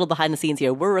a little behind the scenes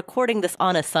here. We're recording this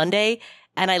on a Sunday,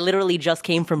 and I literally just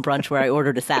came from brunch where I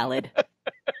ordered a salad.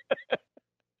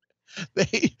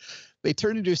 They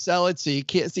turn into a salad so you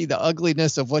can't see the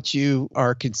ugliness of what you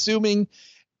are consuming.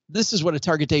 This is what a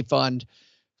target date fund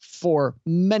for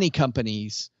many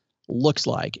companies looks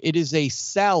like. It is a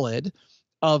salad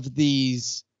of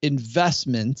these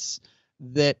investments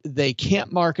that they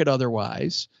can't market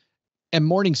otherwise. And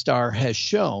Morningstar has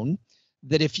shown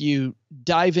that if you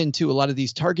dive into a lot of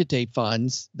these target date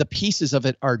funds, the pieces of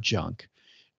it are junk.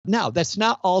 Now, that's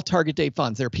not all target date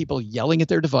funds. There are people yelling at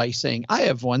their device saying, I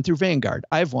have one through Vanguard.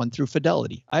 I have one through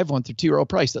Fidelity. I have one through T. Rowe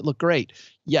Price that look great.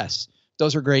 Yes,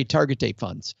 those are great target date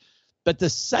funds. But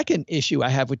the second issue I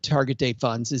have with target date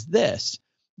funds is this.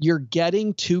 You're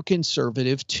getting too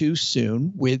conservative too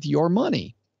soon with your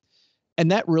money.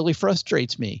 And that really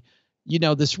frustrates me. You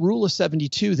know, this rule of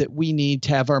 72 that we need to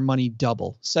have our money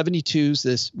double. 72 is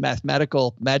this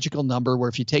mathematical magical number where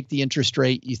if you take the interest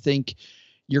rate you think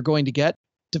you're going to get,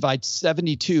 divide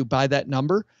 72 by that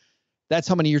number, that's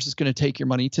how many years it's going to take your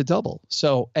money to double.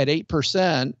 So at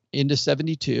 8% into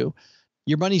 72,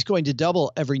 your money's going to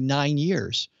double every 9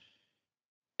 years.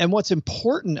 And what's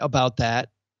important about that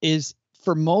is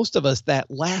for most of us,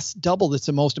 that last double that's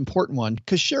the most important one.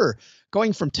 Because sure,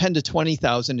 going from 10 to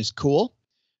 20,000 is cool.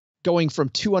 Going from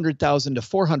 200,000 to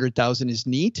 400,000 is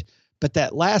neat. But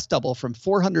that last double from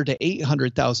 400 to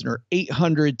 800,000 or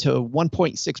 800 to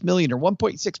 1.6 million or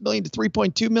 1.6 million to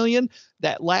 3.2 million,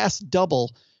 that last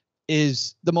double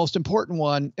is the most important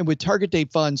one. And with target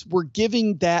date funds, we're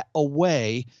giving that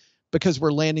away because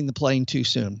we're landing the plane too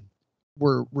soon.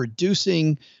 We're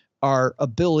reducing our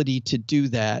ability to do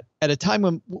that at a time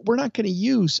when we're not going to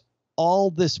use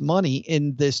all this money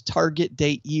in this target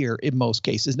date year in most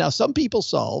cases. Now, some people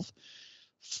solve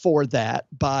for that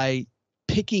by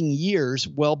picking years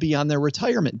well beyond their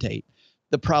retirement date.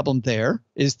 The problem there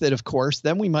is that, of course,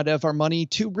 then we might have our money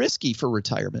too risky for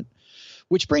retirement,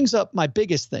 which brings up my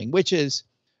biggest thing, which is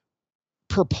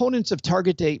proponents of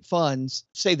target date funds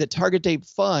say that target date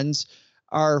funds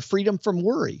are freedom from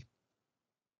worry.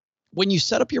 When you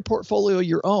set up your portfolio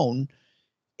your own,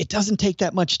 it doesn't take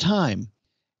that much time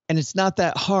and it's not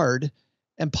that hard.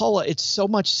 And Paula, it's so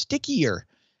much stickier,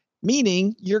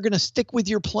 meaning you're going to stick with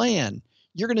your plan.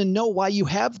 You're going to know why you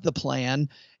have the plan,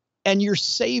 and you're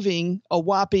saving a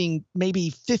whopping maybe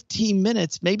 15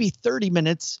 minutes, maybe 30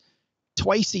 minutes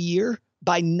twice a year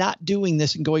by not doing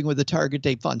this and going with a target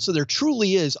date fund. So there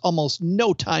truly is almost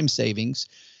no time savings.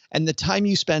 And the time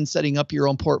you spend setting up your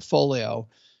own portfolio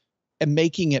and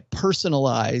making it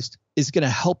personalized is going to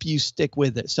help you stick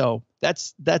with it. So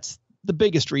that's the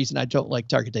biggest reason I don't like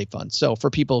target date funds. So for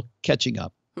people catching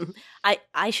up.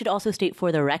 I should also state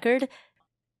for the record,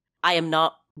 I am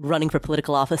not running for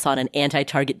political office on an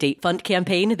anti-target date fund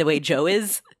campaign the way Joe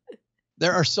is.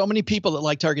 There are so many people that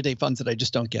like target date funds that I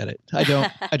just don't get it. I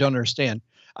don't understand.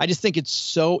 I just think it's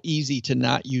so easy to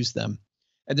not use them.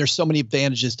 And there's so many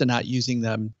advantages to not using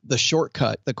them. The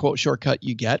shortcut, the quote shortcut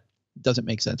you get doesn't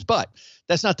make sense. But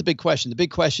that's not the big question. The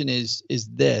big question is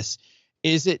this: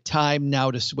 is it time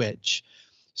now to switch?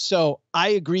 So I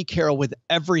agree, Carol, with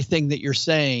everything that you're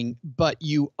saying, but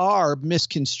you are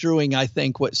misconstruing, I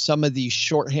think, what some of these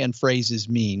shorthand phrases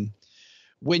mean.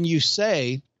 When you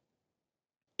say,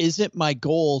 isn't my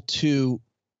goal to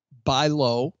buy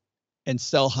low and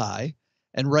sell high,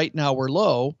 and right now we're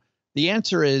low, the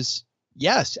answer is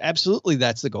yes, absolutely,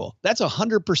 that's the goal. That's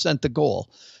 100% the goal.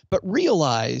 But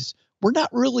realize we're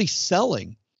not really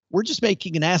selling. We're just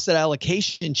making an asset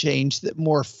allocation change that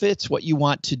more fits what you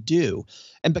want to do.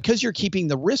 And because you're keeping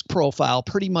the risk profile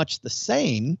pretty much the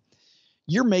same,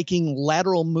 you're making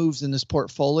lateral moves in this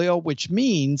portfolio, which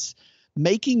means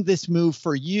making this move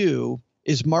for you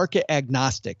is market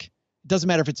agnostic. It doesn't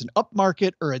matter if it's an up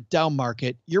market or a down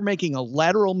market. You're making a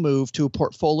lateral move to a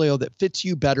portfolio that fits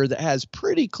you better, that has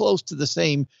pretty close to the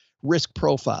same risk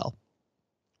profile.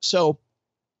 So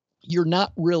you're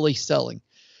not really selling.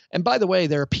 And by the way,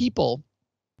 there are people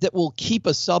that will keep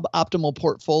a suboptimal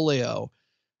portfolio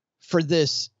for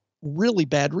this really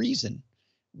bad reason,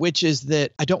 which is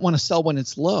that I don't want to sell when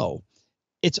it's low.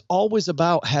 It's always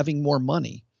about having more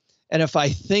money. And if I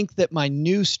think that my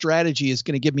new strategy is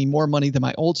going to give me more money than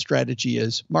my old strategy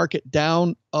is, market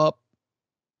down, up,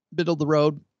 middle of the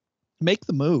road, make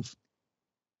the move.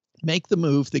 Make the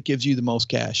move that gives you the most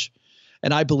cash.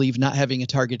 And I believe not having a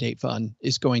target date fund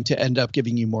is going to end up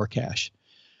giving you more cash.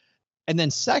 And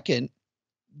then second,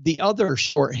 the other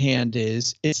shorthand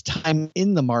is it's time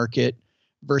in the market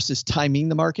versus timing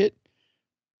the market.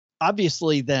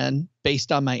 Obviously, then,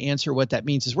 based on my answer, what that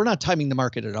means is we're not timing the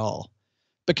market at all.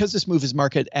 Because this move is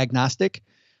market agnostic,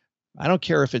 I don't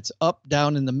care if it's up,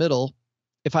 down, in the middle.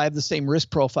 If I have the same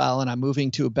risk profile and I'm moving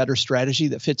to a better strategy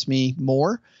that fits me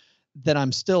more, then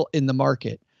I'm still in the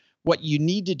market. What you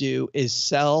need to do is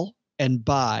sell and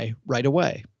buy right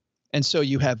away. And so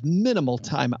you have minimal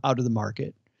time out of the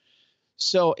market.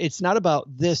 So it's not about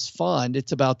this fund,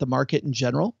 it's about the market in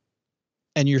general.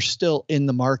 And you're still in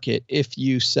the market if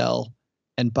you sell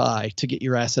and buy to get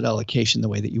your asset allocation the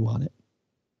way that you want it.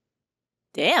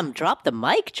 Damn, drop the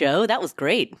mic, Joe. That was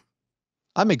great.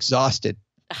 I'm exhausted.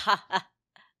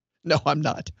 No, I'm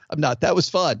not. That was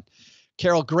fun.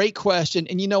 Carol, great question.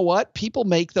 And you know what? People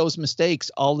make those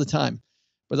mistakes all the time.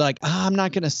 But like, I'm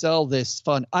not going to sell this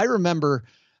fund. I remember,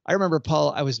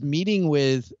 Paul, I was meeting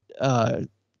with a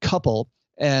couple.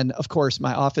 And of course,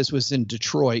 my office was in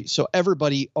Detroit. So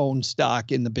everybody owned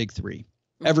stock in the big three.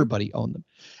 Mm-hmm. Everybody owned them.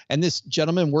 And this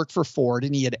gentleman worked for Ford,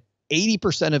 and he had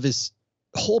 80% of his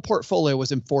whole portfolio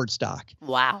was in Ford stock.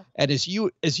 Wow. And as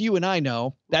you and I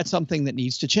know, that's something that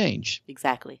needs to change.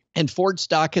 Exactly. And Ford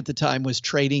stock at the time was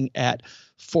trading at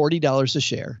 $40 a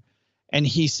share. And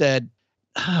he said,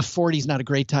 40 is not a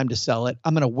great time to sell it.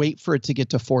 I'm going to wait for it to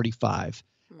get to 45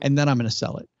 and then I'm going to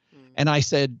sell it. And I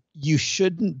said, you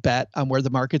shouldn't bet on where the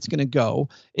market's going to go.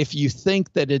 If you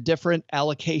think that a different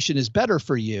allocation is better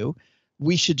for you,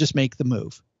 we should just make the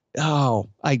move. Oh,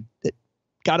 I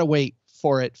got to wait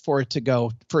for it to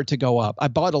go up. I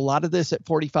bought a lot of this at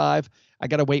 45. I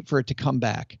got to wait for it to come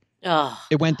back. Oh.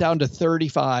 It went down to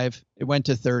 35. It went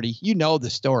to 30. You know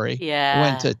the story. Yeah. It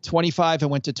went to 25. It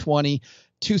went to 20.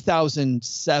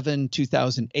 2007,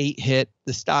 2008 hit.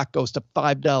 The stock goes to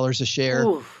 $5 a share.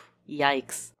 Oof,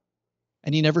 yikes.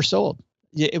 And he never sold.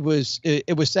 It was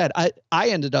sad. I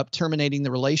ended up terminating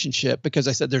the relationship because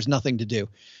I said there's nothing to do.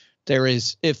 There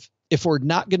is, if we're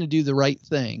not going to do the right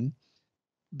thing,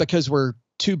 because we're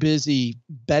too busy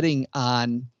betting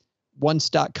on one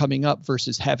stock coming up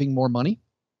versus having more money.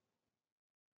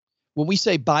 When we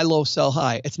say buy low, sell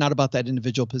high, it's not about that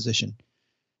individual position.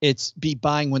 It's be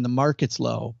buying when the market's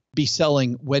low, be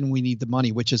selling when we need the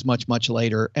money, which is much, much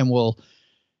later, and will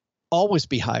always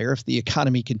be higher if the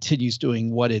economy continues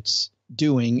doing what it's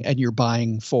doing and you're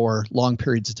buying for long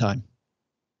periods of time.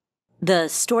 The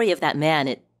story of that man,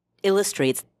 it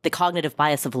illustrates the cognitive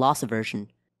bias of loss aversion.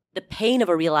 The pain of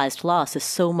a realized loss is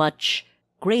so much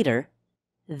greater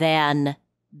than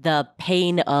the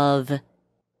pain of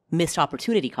missed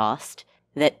opportunity cost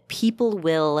that people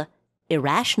will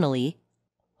irrationally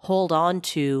hold on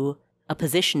to a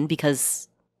position because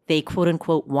they quote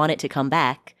unquote want it to come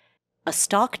back. A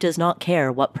stock does not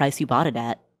care what price you bought it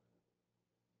at.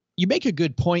 You make a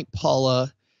good point,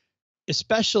 Paula,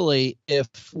 especially if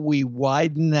we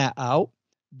widen that out,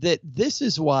 that this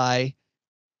is why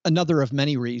another of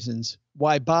many reasons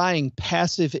why buying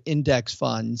passive index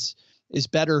funds is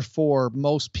better for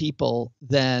most people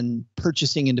than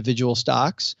purchasing individual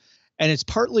stocks. And it's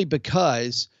partly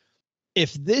because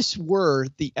if this were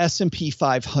the S&P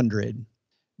 500,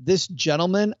 this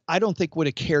gentleman, I don't think would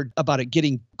have cared about it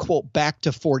getting, quote, back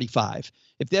to 45.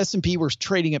 If the S&P was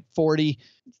trading at 40,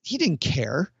 he didn't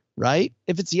care, right?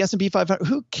 If it's the S&P 500,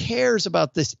 who cares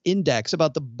about this index,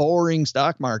 about the boring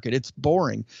stock market? It's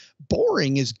boring.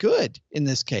 Boring is good in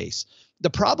this case.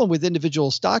 The problem with individual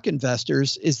stock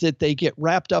investors is that they get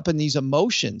wrapped up in these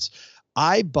emotions.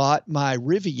 I bought my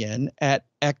Rivian at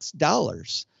X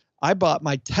dollars. I bought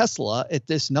my Tesla at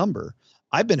this number.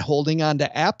 I've been holding on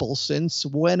to Apple since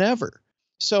whenever.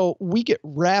 So we get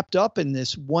wrapped up in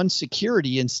this one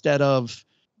security instead of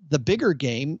the bigger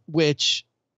game, which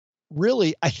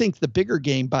really, I think the bigger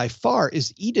game by far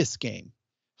is Edith's game.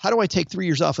 How do I take 3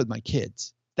 years off with my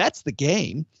kids? That's the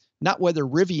game, not whether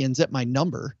Rivian's at my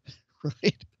number,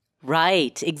 right?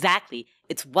 Right, exactly.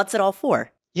 It's what's it all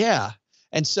for? Yeah.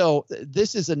 And so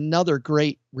this is another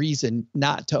great reason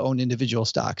not to own individual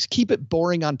stocks. Keep it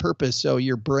boring on purpose so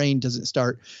your brain doesn't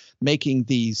start making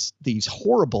these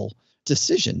horrible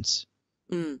decisions.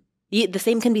 The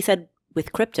same can be said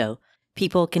with crypto.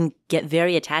 People can get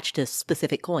very attached to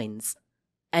specific coins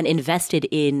and invested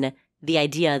in the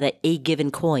idea that a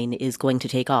given coin is going to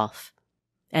take off.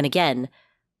 And again,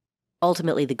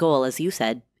 ultimately the goal, as you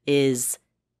said, is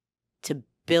to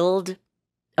build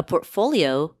a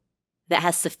portfolio that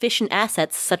has sufficient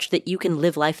assets such that you can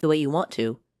live life the way you want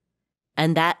to.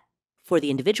 And that, for the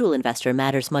individual investor,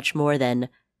 matters much more than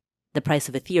the price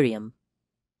of Ethereum.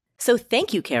 So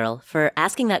thank you, Carol, for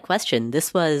asking that question.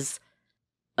 This was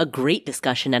a great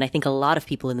discussion, and I think a lot of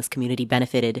people in this community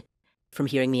benefited from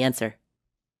hearing the answer.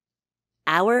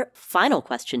 Our final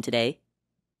question today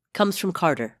comes from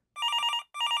Carter.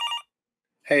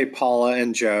 Hey, Paula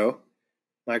and Joe.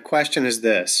 My question is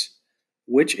this.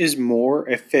 Which is more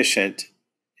efficient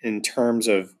in terms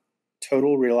of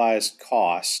total realized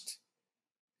cost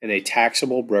in a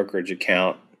taxable brokerage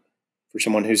account for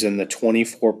someone who's in the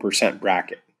 24%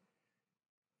 bracket?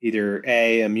 Either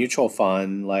A, a mutual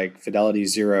fund like Fidelity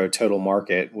Zero Total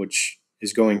Market, which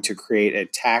is going to create a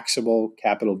taxable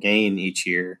capital gain each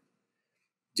year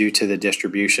due to the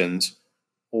distributions,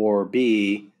 or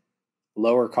B,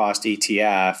 lower cost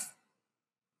ETF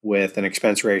with an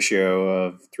expense ratio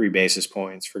of 3 basis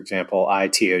points, for example,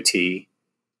 ITOT.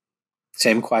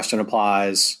 Same question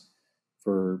applies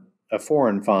for a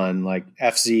foreign fund like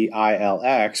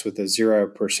FZILX with a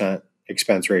 0%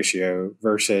 expense ratio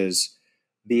versus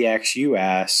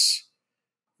BXUS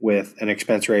with an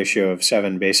expense ratio of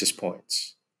 7 basis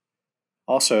points.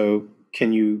 Also,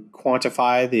 can you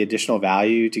quantify the additional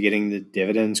value to getting the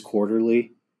dividends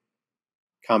quarterly,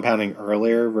 compounding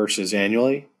earlier versus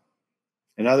annually?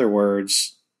 In other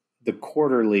words, the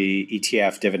quarterly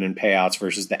ETF dividend payouts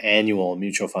versus the annual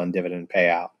mutual fund dividend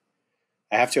payout.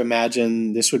 I have to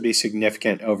imagine this would be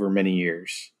significant over many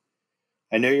years.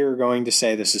 I know you're going to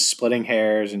say this is splitting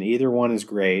hairs and either one is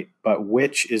great, but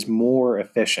which is more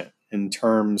efficient in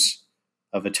terms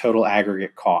of a total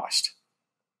aggregate cost?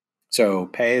 So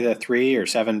pay the 3 or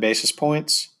 7 basis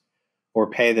points or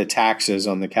pay the taxes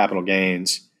on the capital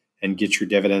gains and get your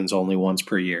dividends only once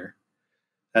per year?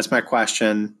 That's my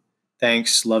question.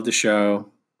 Thanks. Love the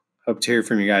show. Hope to hear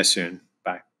from you guys soon.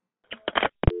 Bye.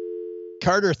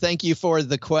 Carter, thank you for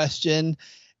the question.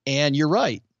 And you're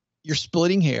right. You're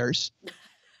splitting hairs.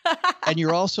 And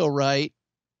you're also right.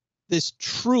 This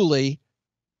truly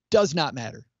does not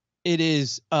matter. It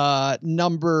is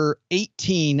number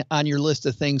 18 on your list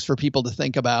of things for people to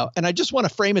think about. And I just want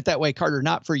to frame it that way, Carter,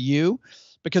 not for you,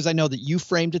 because I know that you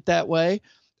framed it that way.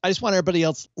 I just want everybody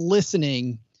else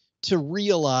listening to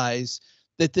realize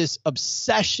that this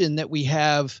obsession that we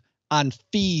have on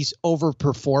fees over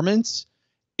performance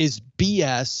is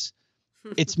BS.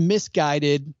 It's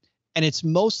misguided. And it's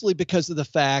mostly because of the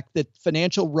fact that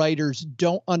financial writers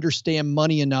don't understand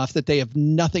money enough that they have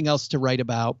nothing else to write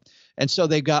about. And so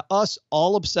they've got us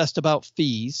all obsessed about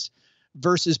fees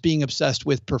versus being obsessed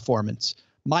with performance.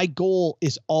 My goal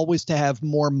is always to have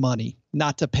more money,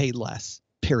 not to pay less,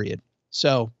 period.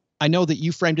 So I know that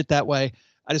you framed it that way.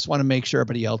 I just want to make sure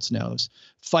everybody else knows.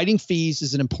 Fighting fees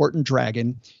is an important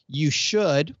dragon. You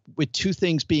should, with two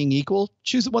things being equal,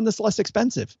 choose the one that's less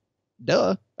expensive.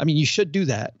 Duh. I mean, you should do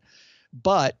that.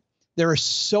 But there are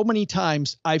so many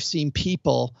times I've seen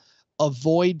people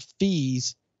avoid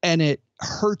fees and it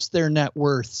hurts their net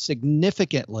worth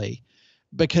significantly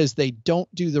because they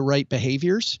don't do the right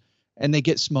behaviors and they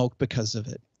get smoked because of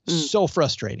it. So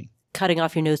frustrating. Cutting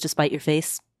off your nose to spite your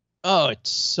face. Oh,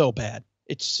 it's so bad.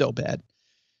 It's so bad.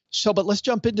 But let's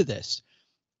jump into this.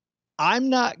 I'm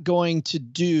not going to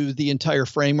do the entire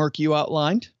framework you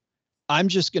outlined. I'm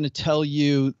just going to tell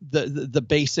you the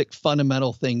basic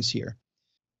fundamental things here.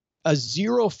 A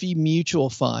zero fee mutual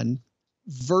fund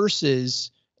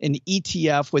versus an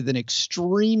ETF with an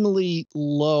extremely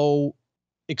low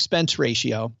expense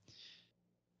ratio.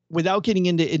 Without getting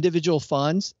into individual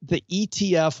funds, the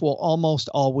ETF will almost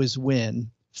always win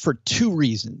for two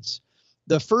reasons.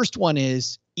 The first one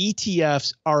is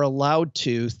ETFs are allowed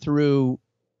to, through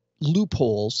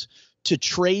loopholes, to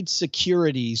trade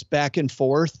securities back and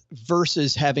forth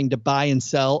versus having to buy and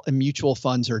sell, and mutual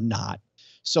funds are not.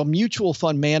 So mutual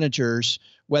fund managers,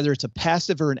 whether it's a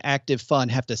passive or an active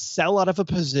fund, have to sell out of a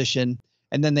position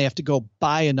and then they have to go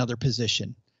buy another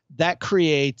position. That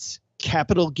creates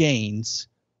capital gains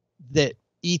that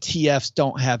ETFs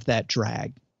don't have that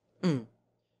drag.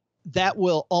 That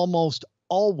will almost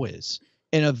always,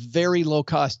 in a very low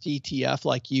cost ETF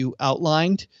like you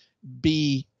outlined,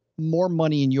 be more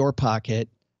money in your pocket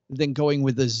than going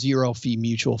with a zero fee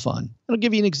mutual fund. I'll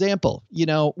give you an example.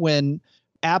 When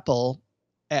Apple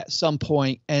at some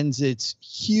point ends its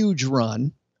huge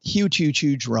run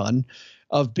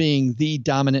of being the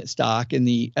dominant stock in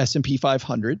the S&P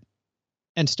 500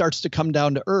 and starts to come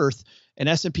down to earth, an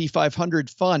S&P 500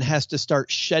 fund has to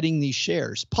start shedding these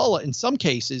shares. Paula, in some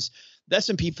cases, the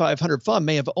S&P 500 fund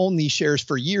may have owned these shares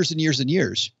for years and years and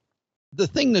years. The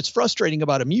thing that's frustrating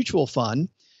about a mutual fund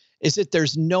is that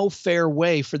there's no fair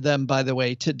way for them, by the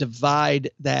way, to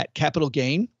divide that capital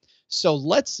gain. So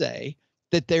let's say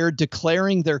that they're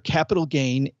declaring their capital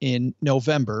gain in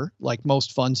November, like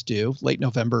most funds do, late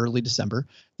November, early December.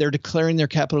 They're declaring their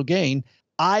capital gain.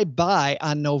 I buy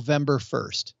on November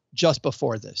 1st, just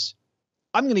before this.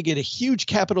 I'm going to get a huge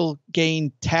capital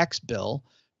gain tax bill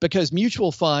because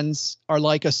mutual funds are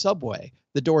like a subway.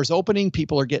 The door's opening,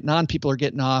 people are getting on, people are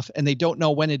getting off, and they don't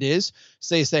know when it is.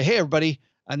 So they say, hey, everybody,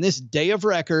 on this day of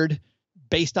record,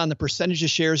 based on the percentage of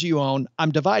shares you own,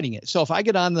 I'm dividing it. So if I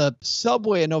get on the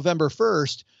subway on November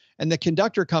 1st and the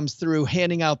conductor comes through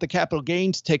handing out the capital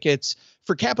gains tickets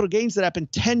for capital gains that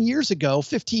happened 10 years ago,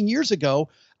 15 years ago,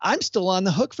 I'm still on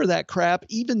the hook for that crap,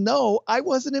 even though I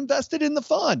wasn't invested in the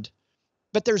fund.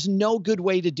 But there's no good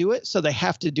way to do it, so they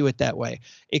have to do it that way.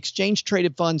 Exchange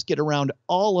traded funds get around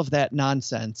all of that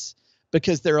nonsense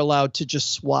because they're allowed to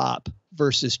just swap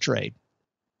versus trade.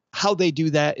 How they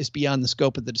do that is beyond the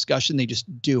scope of the discussion. They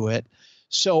just do it.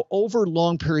 So over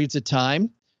long periods of time,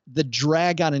 the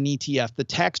drag on an ETF, the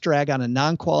tax drag on a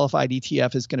non-qualified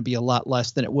ETF is going to be a lot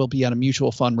less than it will be on a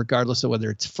mutual fund, regardless of whether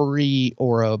it's free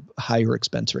or a higher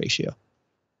expense ratio.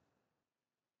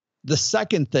 The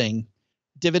second thing,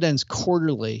 dividends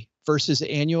quarterly versus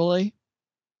annually.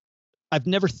 I've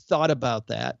never thought about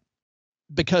that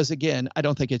because, again, I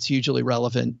don't think it's hugely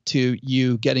relevant to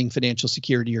you getting financial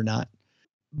security or not.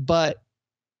 But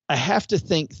I have to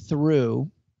think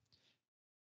through,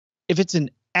 if it's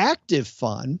an active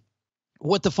fund,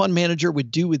 what the fund manager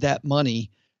would do with that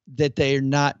money that they're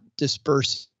not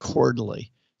dispersed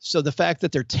quarterly. So the fact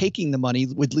that they're taking the money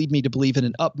would lead me to believe in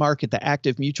an up market, the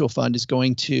active mutual fund is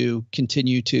going to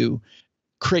continue to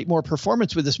create more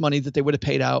performance with this money that they would have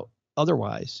paid out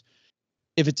otherwise.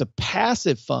 If it's a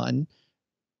passive fund,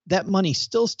 that money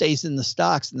still stays in the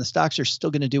stocks and the stocks are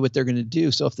still going to do what they're going to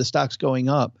do. So if the stock's going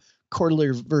up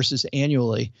quarterly versus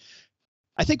annually,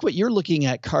 I think what you're looking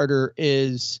at, Carter,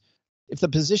 is if the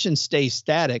position stays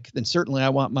static, then certainly I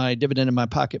want my dividend in my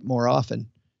pocket more often.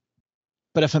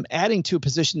 But if I'm adding to a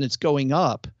position that's going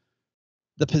up,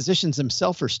 the positions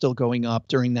themselves are still going up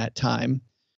during that time.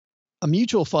 A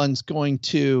mutual fund's going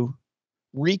to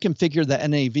reconfigure the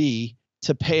NAV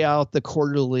to pay out the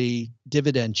quarterly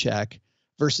dividend check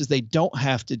versus they don't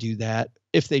have to do that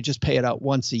if they just pay it out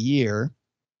once a year.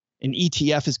 An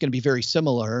ETF is going to be very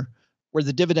similar, where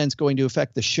the dividend's going to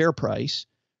affect the share price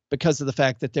because of the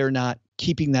fact that they're not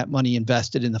keeping that money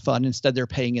invested in the fund. Instead, they're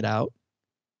paying it out.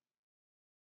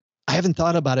 I haven't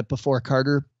thought about it before,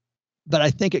 Carter, but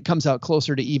I think it comes out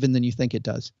closer to even than you think it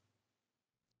does.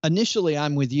 Initially,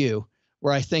 I'm with you,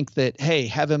 where I think that, hey,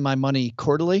 having my money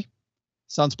quarterly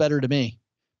sounds better to me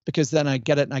because then I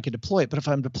get it and I can deploy it. But if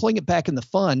I'm deploying it back in the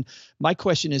fund, my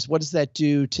question is, what does that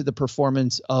do to the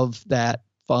performance of that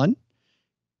fund?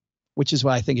 Which is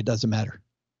why I think it doesn't matter.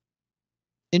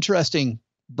 Interesting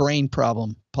brain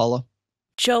problem, Paula.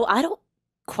 Joe, I don't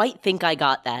quite think I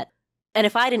got that. And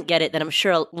if I didn't get it, then I'm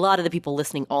sure a lot of the people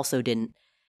listening also didn't.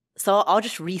 So I'll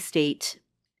just restate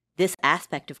this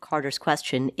aspect of Carter's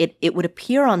question. It would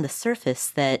appear on the surface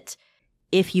that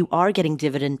if you are getting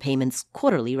dividend payments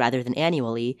quarterly rather than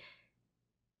annually,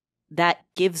 that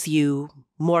gives you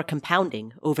more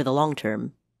compounding over the long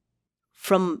term.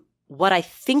 From what I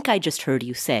think I just heard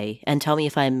you say, and tell me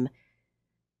if I'm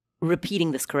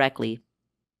repeating this correctly,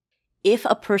 if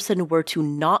a person were to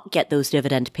not get those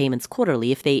dividend payments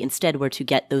quarterly, if they instead were to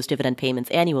get those dividend payments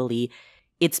annually,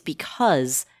 it's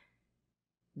because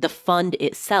the fund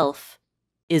itself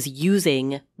is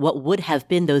using what would have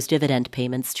been those dividend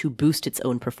payments to boost its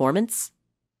own performance?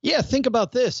 Yeah, think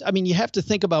about this. I mean, you have to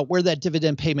think about where that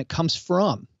dividend payment comes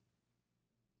from.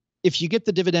 If you get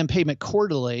the dividend payment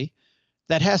quarterly,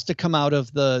 that has to come out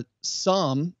of the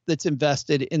sum that's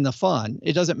invested in the fund.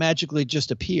 It doesn't magically just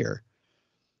appear.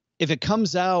 If it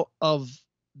comes out of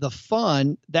the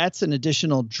fund, that's an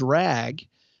additional drag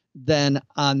then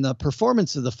on the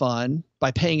performance of the fund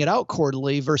by paying it out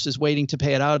quarterly versus waiting to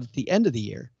pay it out at the end of the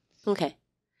year. Okay.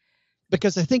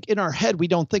 Because I think in our head, we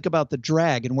don't think about the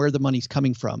drag and where the money's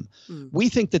coming from. We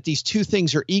think that these two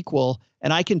things are equal,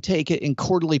 and I can take it in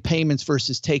quarterly payments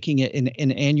versus taking it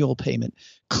in annual payment.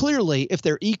 Clearly, if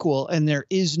they're equal and there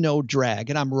is no drag,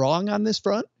 and I'm wrong on this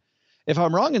front, if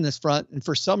I'm wrong in this front and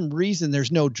for some reason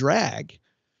there's no drag,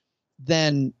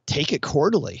 then take it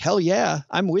quarterly. Hell yeah,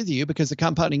 I'm with you because the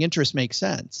compounding interest makes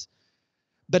sense.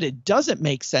 But it doesn't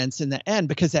make sense in the end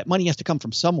because that money has to come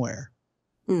from somewhere.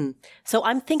 So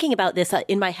I'm thinking about this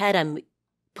in my head. I'm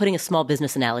putting a small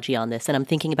business analogy on this, and I'm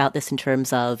thinking about this in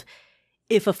terms of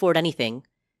if Afford Anything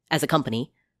as a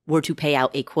company were to pay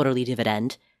out a quarterly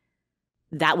dividend,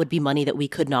 that would be money that we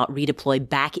could not redeploy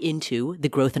back into the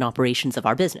growth and operations of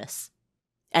our business.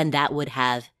 And that would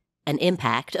have an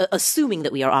impact, assuming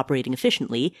that we are operating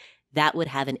efficiently, that would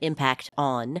have an impact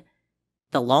on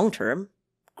the long-term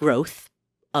growth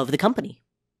of the company.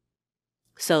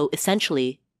 So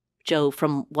essentially, Joe,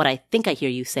 from what I think I hear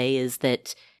you say is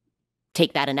that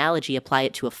take that analogy, apply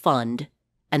it to a fund,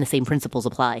 and the same principles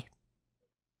apply.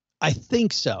 I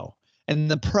think so. And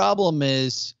the problem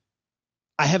is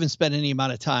I haven't spent any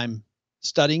amount of time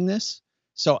studying this,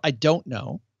 so I don't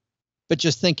know. But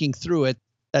just thinking through it,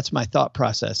 that's my thought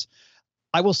process.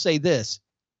 I will say this.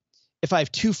 If I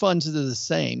have two funds that are the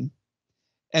same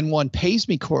and one pays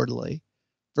me quarterly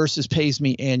versus pays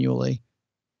me annually,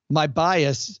 my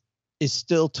bias is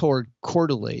still toward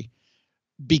quarterly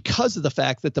because of the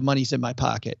fact that the money's in my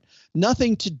pocket.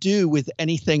 Nothing to do with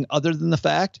anything other than the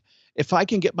fact, if I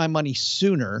can get my money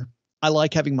sooner, I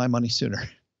like having my money sooner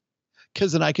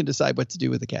because then I can decide what to do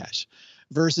with the cash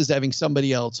versus having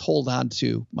somebody else hold on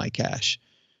to my cash.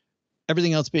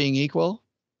 Everything else being equal,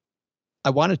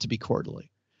 I want it to be quarterly.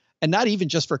 And not even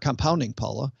just for compounding,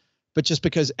 Paula, but just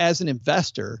because as an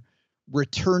investor,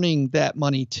 returning that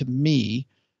money to me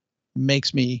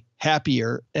makes me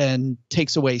happier and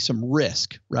takes away some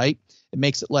risk, right? It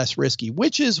makes it less risky,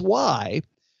 which is why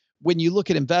when you look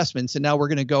at investments, and now we're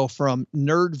going to go from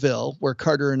Nerdville, where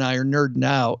Carter and I are nerding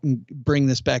out, and bring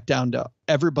this back down to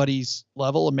everybody's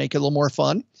level and make it a little more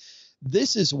fun.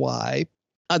 This is why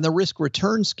on the risk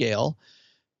return scale,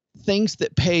 things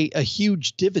that pay a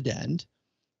huge dividend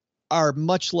are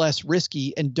much less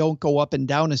risky and don't go up and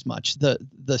down as much. The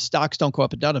stocks don't go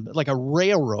up and down, like a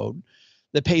railroad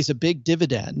that pays a big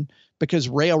dividend, because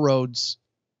railroads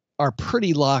are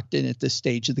pretty locked in at this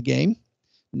stage of the game.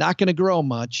 Not going to grow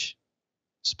much.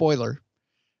 Spoiler.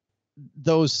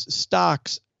 Those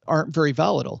stocks aren't very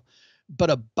volatile. But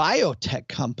a biotech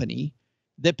company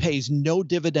that pays no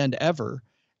dividend ever,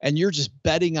 and you're just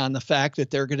betting on the fact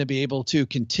that they're going to be able to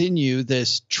continue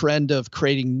this trend of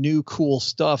creating new cool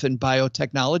stuff in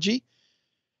biotechnology,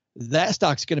 that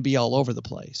stock's going to be all over the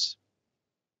place.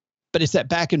 But it's that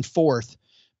back and forth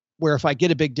where if I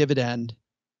get a big dividend,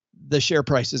 the share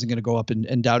price isn't going to go up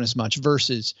and down as much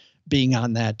versus being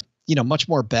on that, much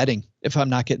more betting if I'm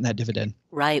not getting that dividend.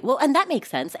 Right. Well, and that makes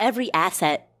sense. Every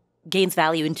asset gains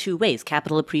value in two ways,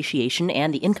 capital appreciation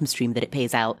and the income stream that it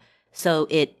pays out. So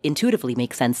it intuitively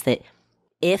makes sense that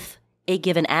if a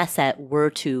given asset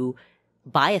were to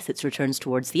bias its returns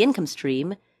towards the income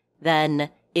stream,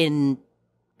 then in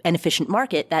an efficient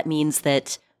market, that means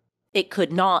that it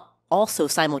could not also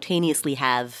simultaneously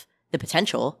have the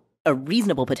potential, a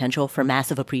reasonable potential for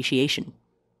massive appreciation.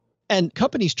 And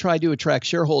companies try to attract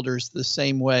shareholders the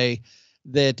same way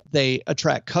that they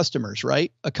attract customers,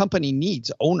 right? A company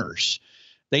needs owners.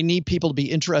 They need people to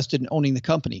be interested in owning the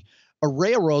company. A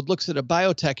railroad looks at a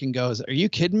biotech and goes, are you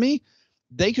kidding me?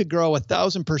 They could grow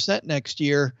 1,000% next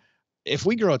year. If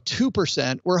we grow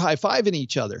 2%, we're high-fiving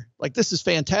each other. Like, this is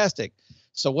fantastic.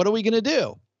 So what are we going to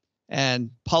do?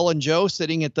 And Paul and Joe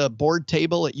sitting at the board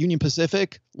table at Union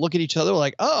Pacific look at each other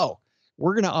like, oh,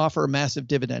 we're going to offer a massive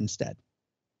dividend instead.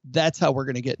 That's how we're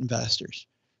going to get investors.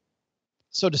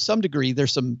 So to some degree,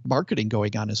 there's some marketing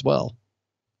going on as well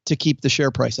to keep the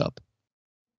share price up.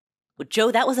 Well,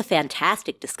 Joe, that was a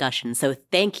fantastic discussion. So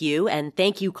thank you. And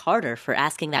thank you, Carter, for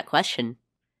asking that question.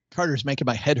 Carter's making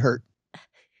my head hurt.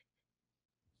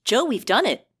 Joe, we've done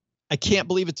it. I can't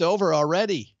believe it's over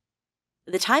already.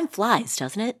 The time flies,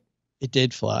 doesn't it? It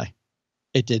did fly.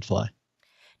 It did fly.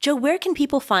 Joe, where can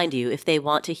people find you if they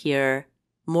want to hear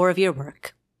more of your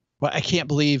work? Well, I can't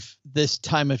believe this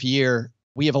time of year.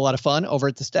 We have a lot of fun over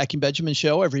at the Stacking Benjamin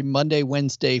Show every Monday,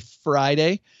 Wednesday,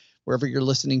 Friday, wherever you're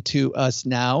listening to us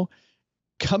now.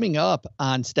 Coming up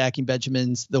on Stacking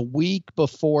Benjamins, the week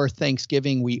before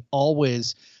Thanksgiving, we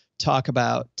always talk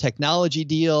about technology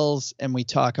deals and we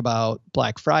talk about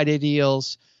Black Friday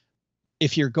deals.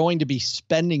 If you're going to be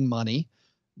spending money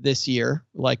this year,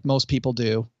 like most people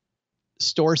do,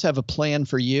 stores have a plan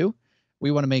for you.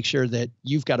 We want to make sure that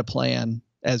you've got a plan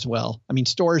as well. I mean,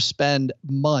 stores spend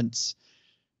months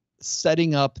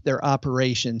setting up their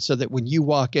operation so that when you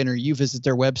walk in or you visit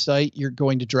their website, you're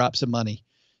going to drop some money.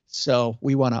 So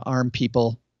we want to arm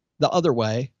people the other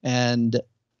way. And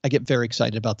I get very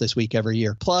excited about this week every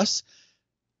year. Plus,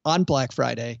 on Black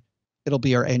Friday, it'll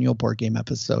be our annual board game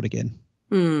episode again.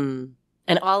 And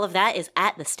all of that is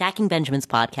at the Stacking Benjamins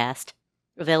podcast,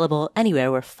 available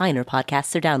anywhere where finer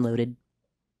podcasts are downloaded.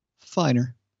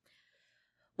 Finer.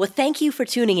 Well, thank you for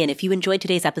tuning in. If you enjoyed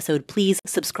today's episode, please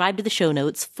subscribe to the show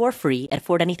notes for free at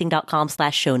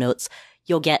affordanything.com/show notes.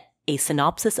 You'll get a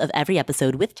synopsis of every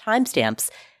episode with timestamps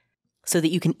so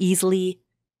that you can easily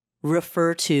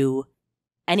refer to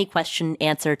any question,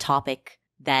 answer, topic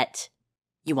that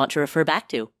you want to refer back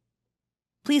to.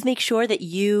 Please make sure that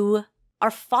you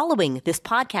are following this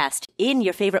podcast in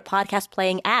your favorite podcast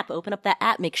playing app. Open up that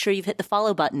app, make sure you've hit the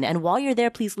follow button. And while you're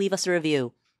there, please leave us a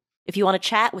review. If you want to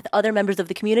chat with other members of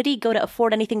the community, go to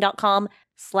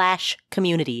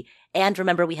affordanything.com/community. And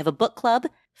remember, we have a book club.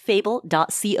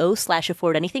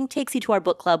 Fable.co/affordanything takes you to our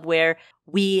book club where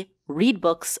we read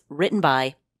books written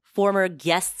by former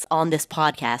guests on this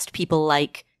podcast. People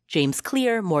like James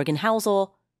Clear, Morgan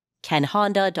Housel, Ken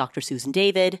Honda, Dr. Susan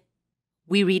David.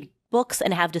 We read books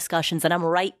and have discussions, and I'm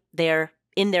right there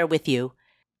in there with you,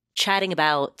 chatting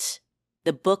about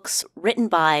the books written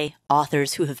by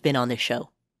authors who have been on this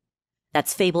show.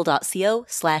 That's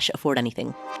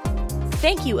fable.co/affordanything.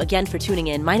 Thank you again for tuning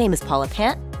in. My name is Paula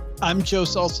Pant. I'm Joe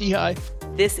Saul-Sehy.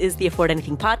 This is the Afford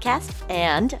Anything podcast,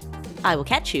 and I will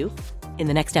catch you in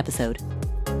the next episode.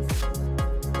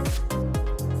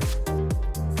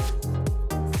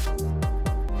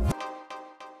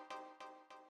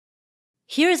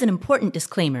 Here is an important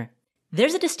disclaimer.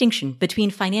 There's a distinction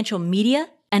between financial media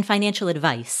and financial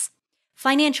advice.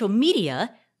 Financial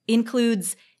media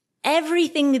includes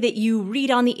everything that you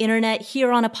read on the internet,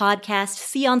 hear on a podcast,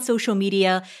 see on social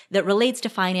media that relates to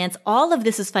finance. All of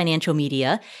this is financial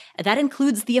media. That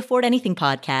includes the Afford Anything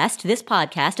podcast, this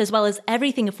podcast, as well as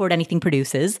everything Afford Anything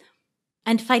produces.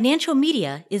 And financial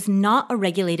media is not a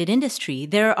regulated industry.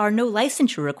 There are no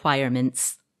licensure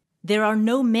requirements. There are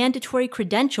no mandatory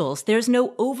credentials. There's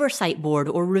no oversight board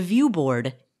or review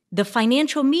board. The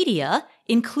financial media,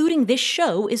 including this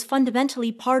show, is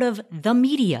fundamentally part of the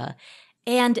media.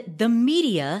 And the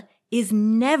media is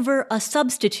never a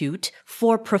substitute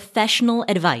for professional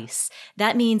advice.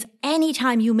 That means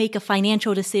anytime you make a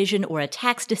financial decision or a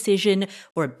tax decision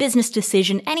or a business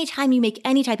decision, anytime you make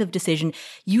any type of decision,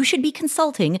 you should be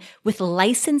consulting with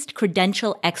licensed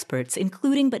credential experts,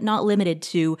 including but not limited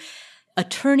to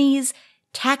attorneys,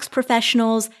 tax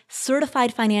professionals,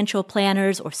 certified financial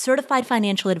planners, or certified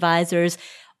financial advisors.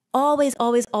 Always,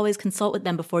 always, always consult with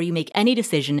them before you make any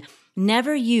decision.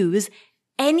 Never use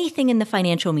anything in the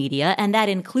financial media, and that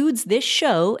includes this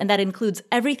show, and that includes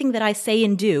everything that I say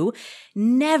and do.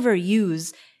 Never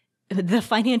use the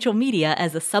financial media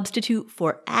as a substitute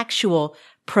for actual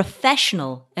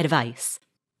professional advice.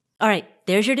 All right,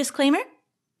 there's your disclaimer.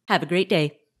 Have a great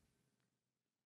day.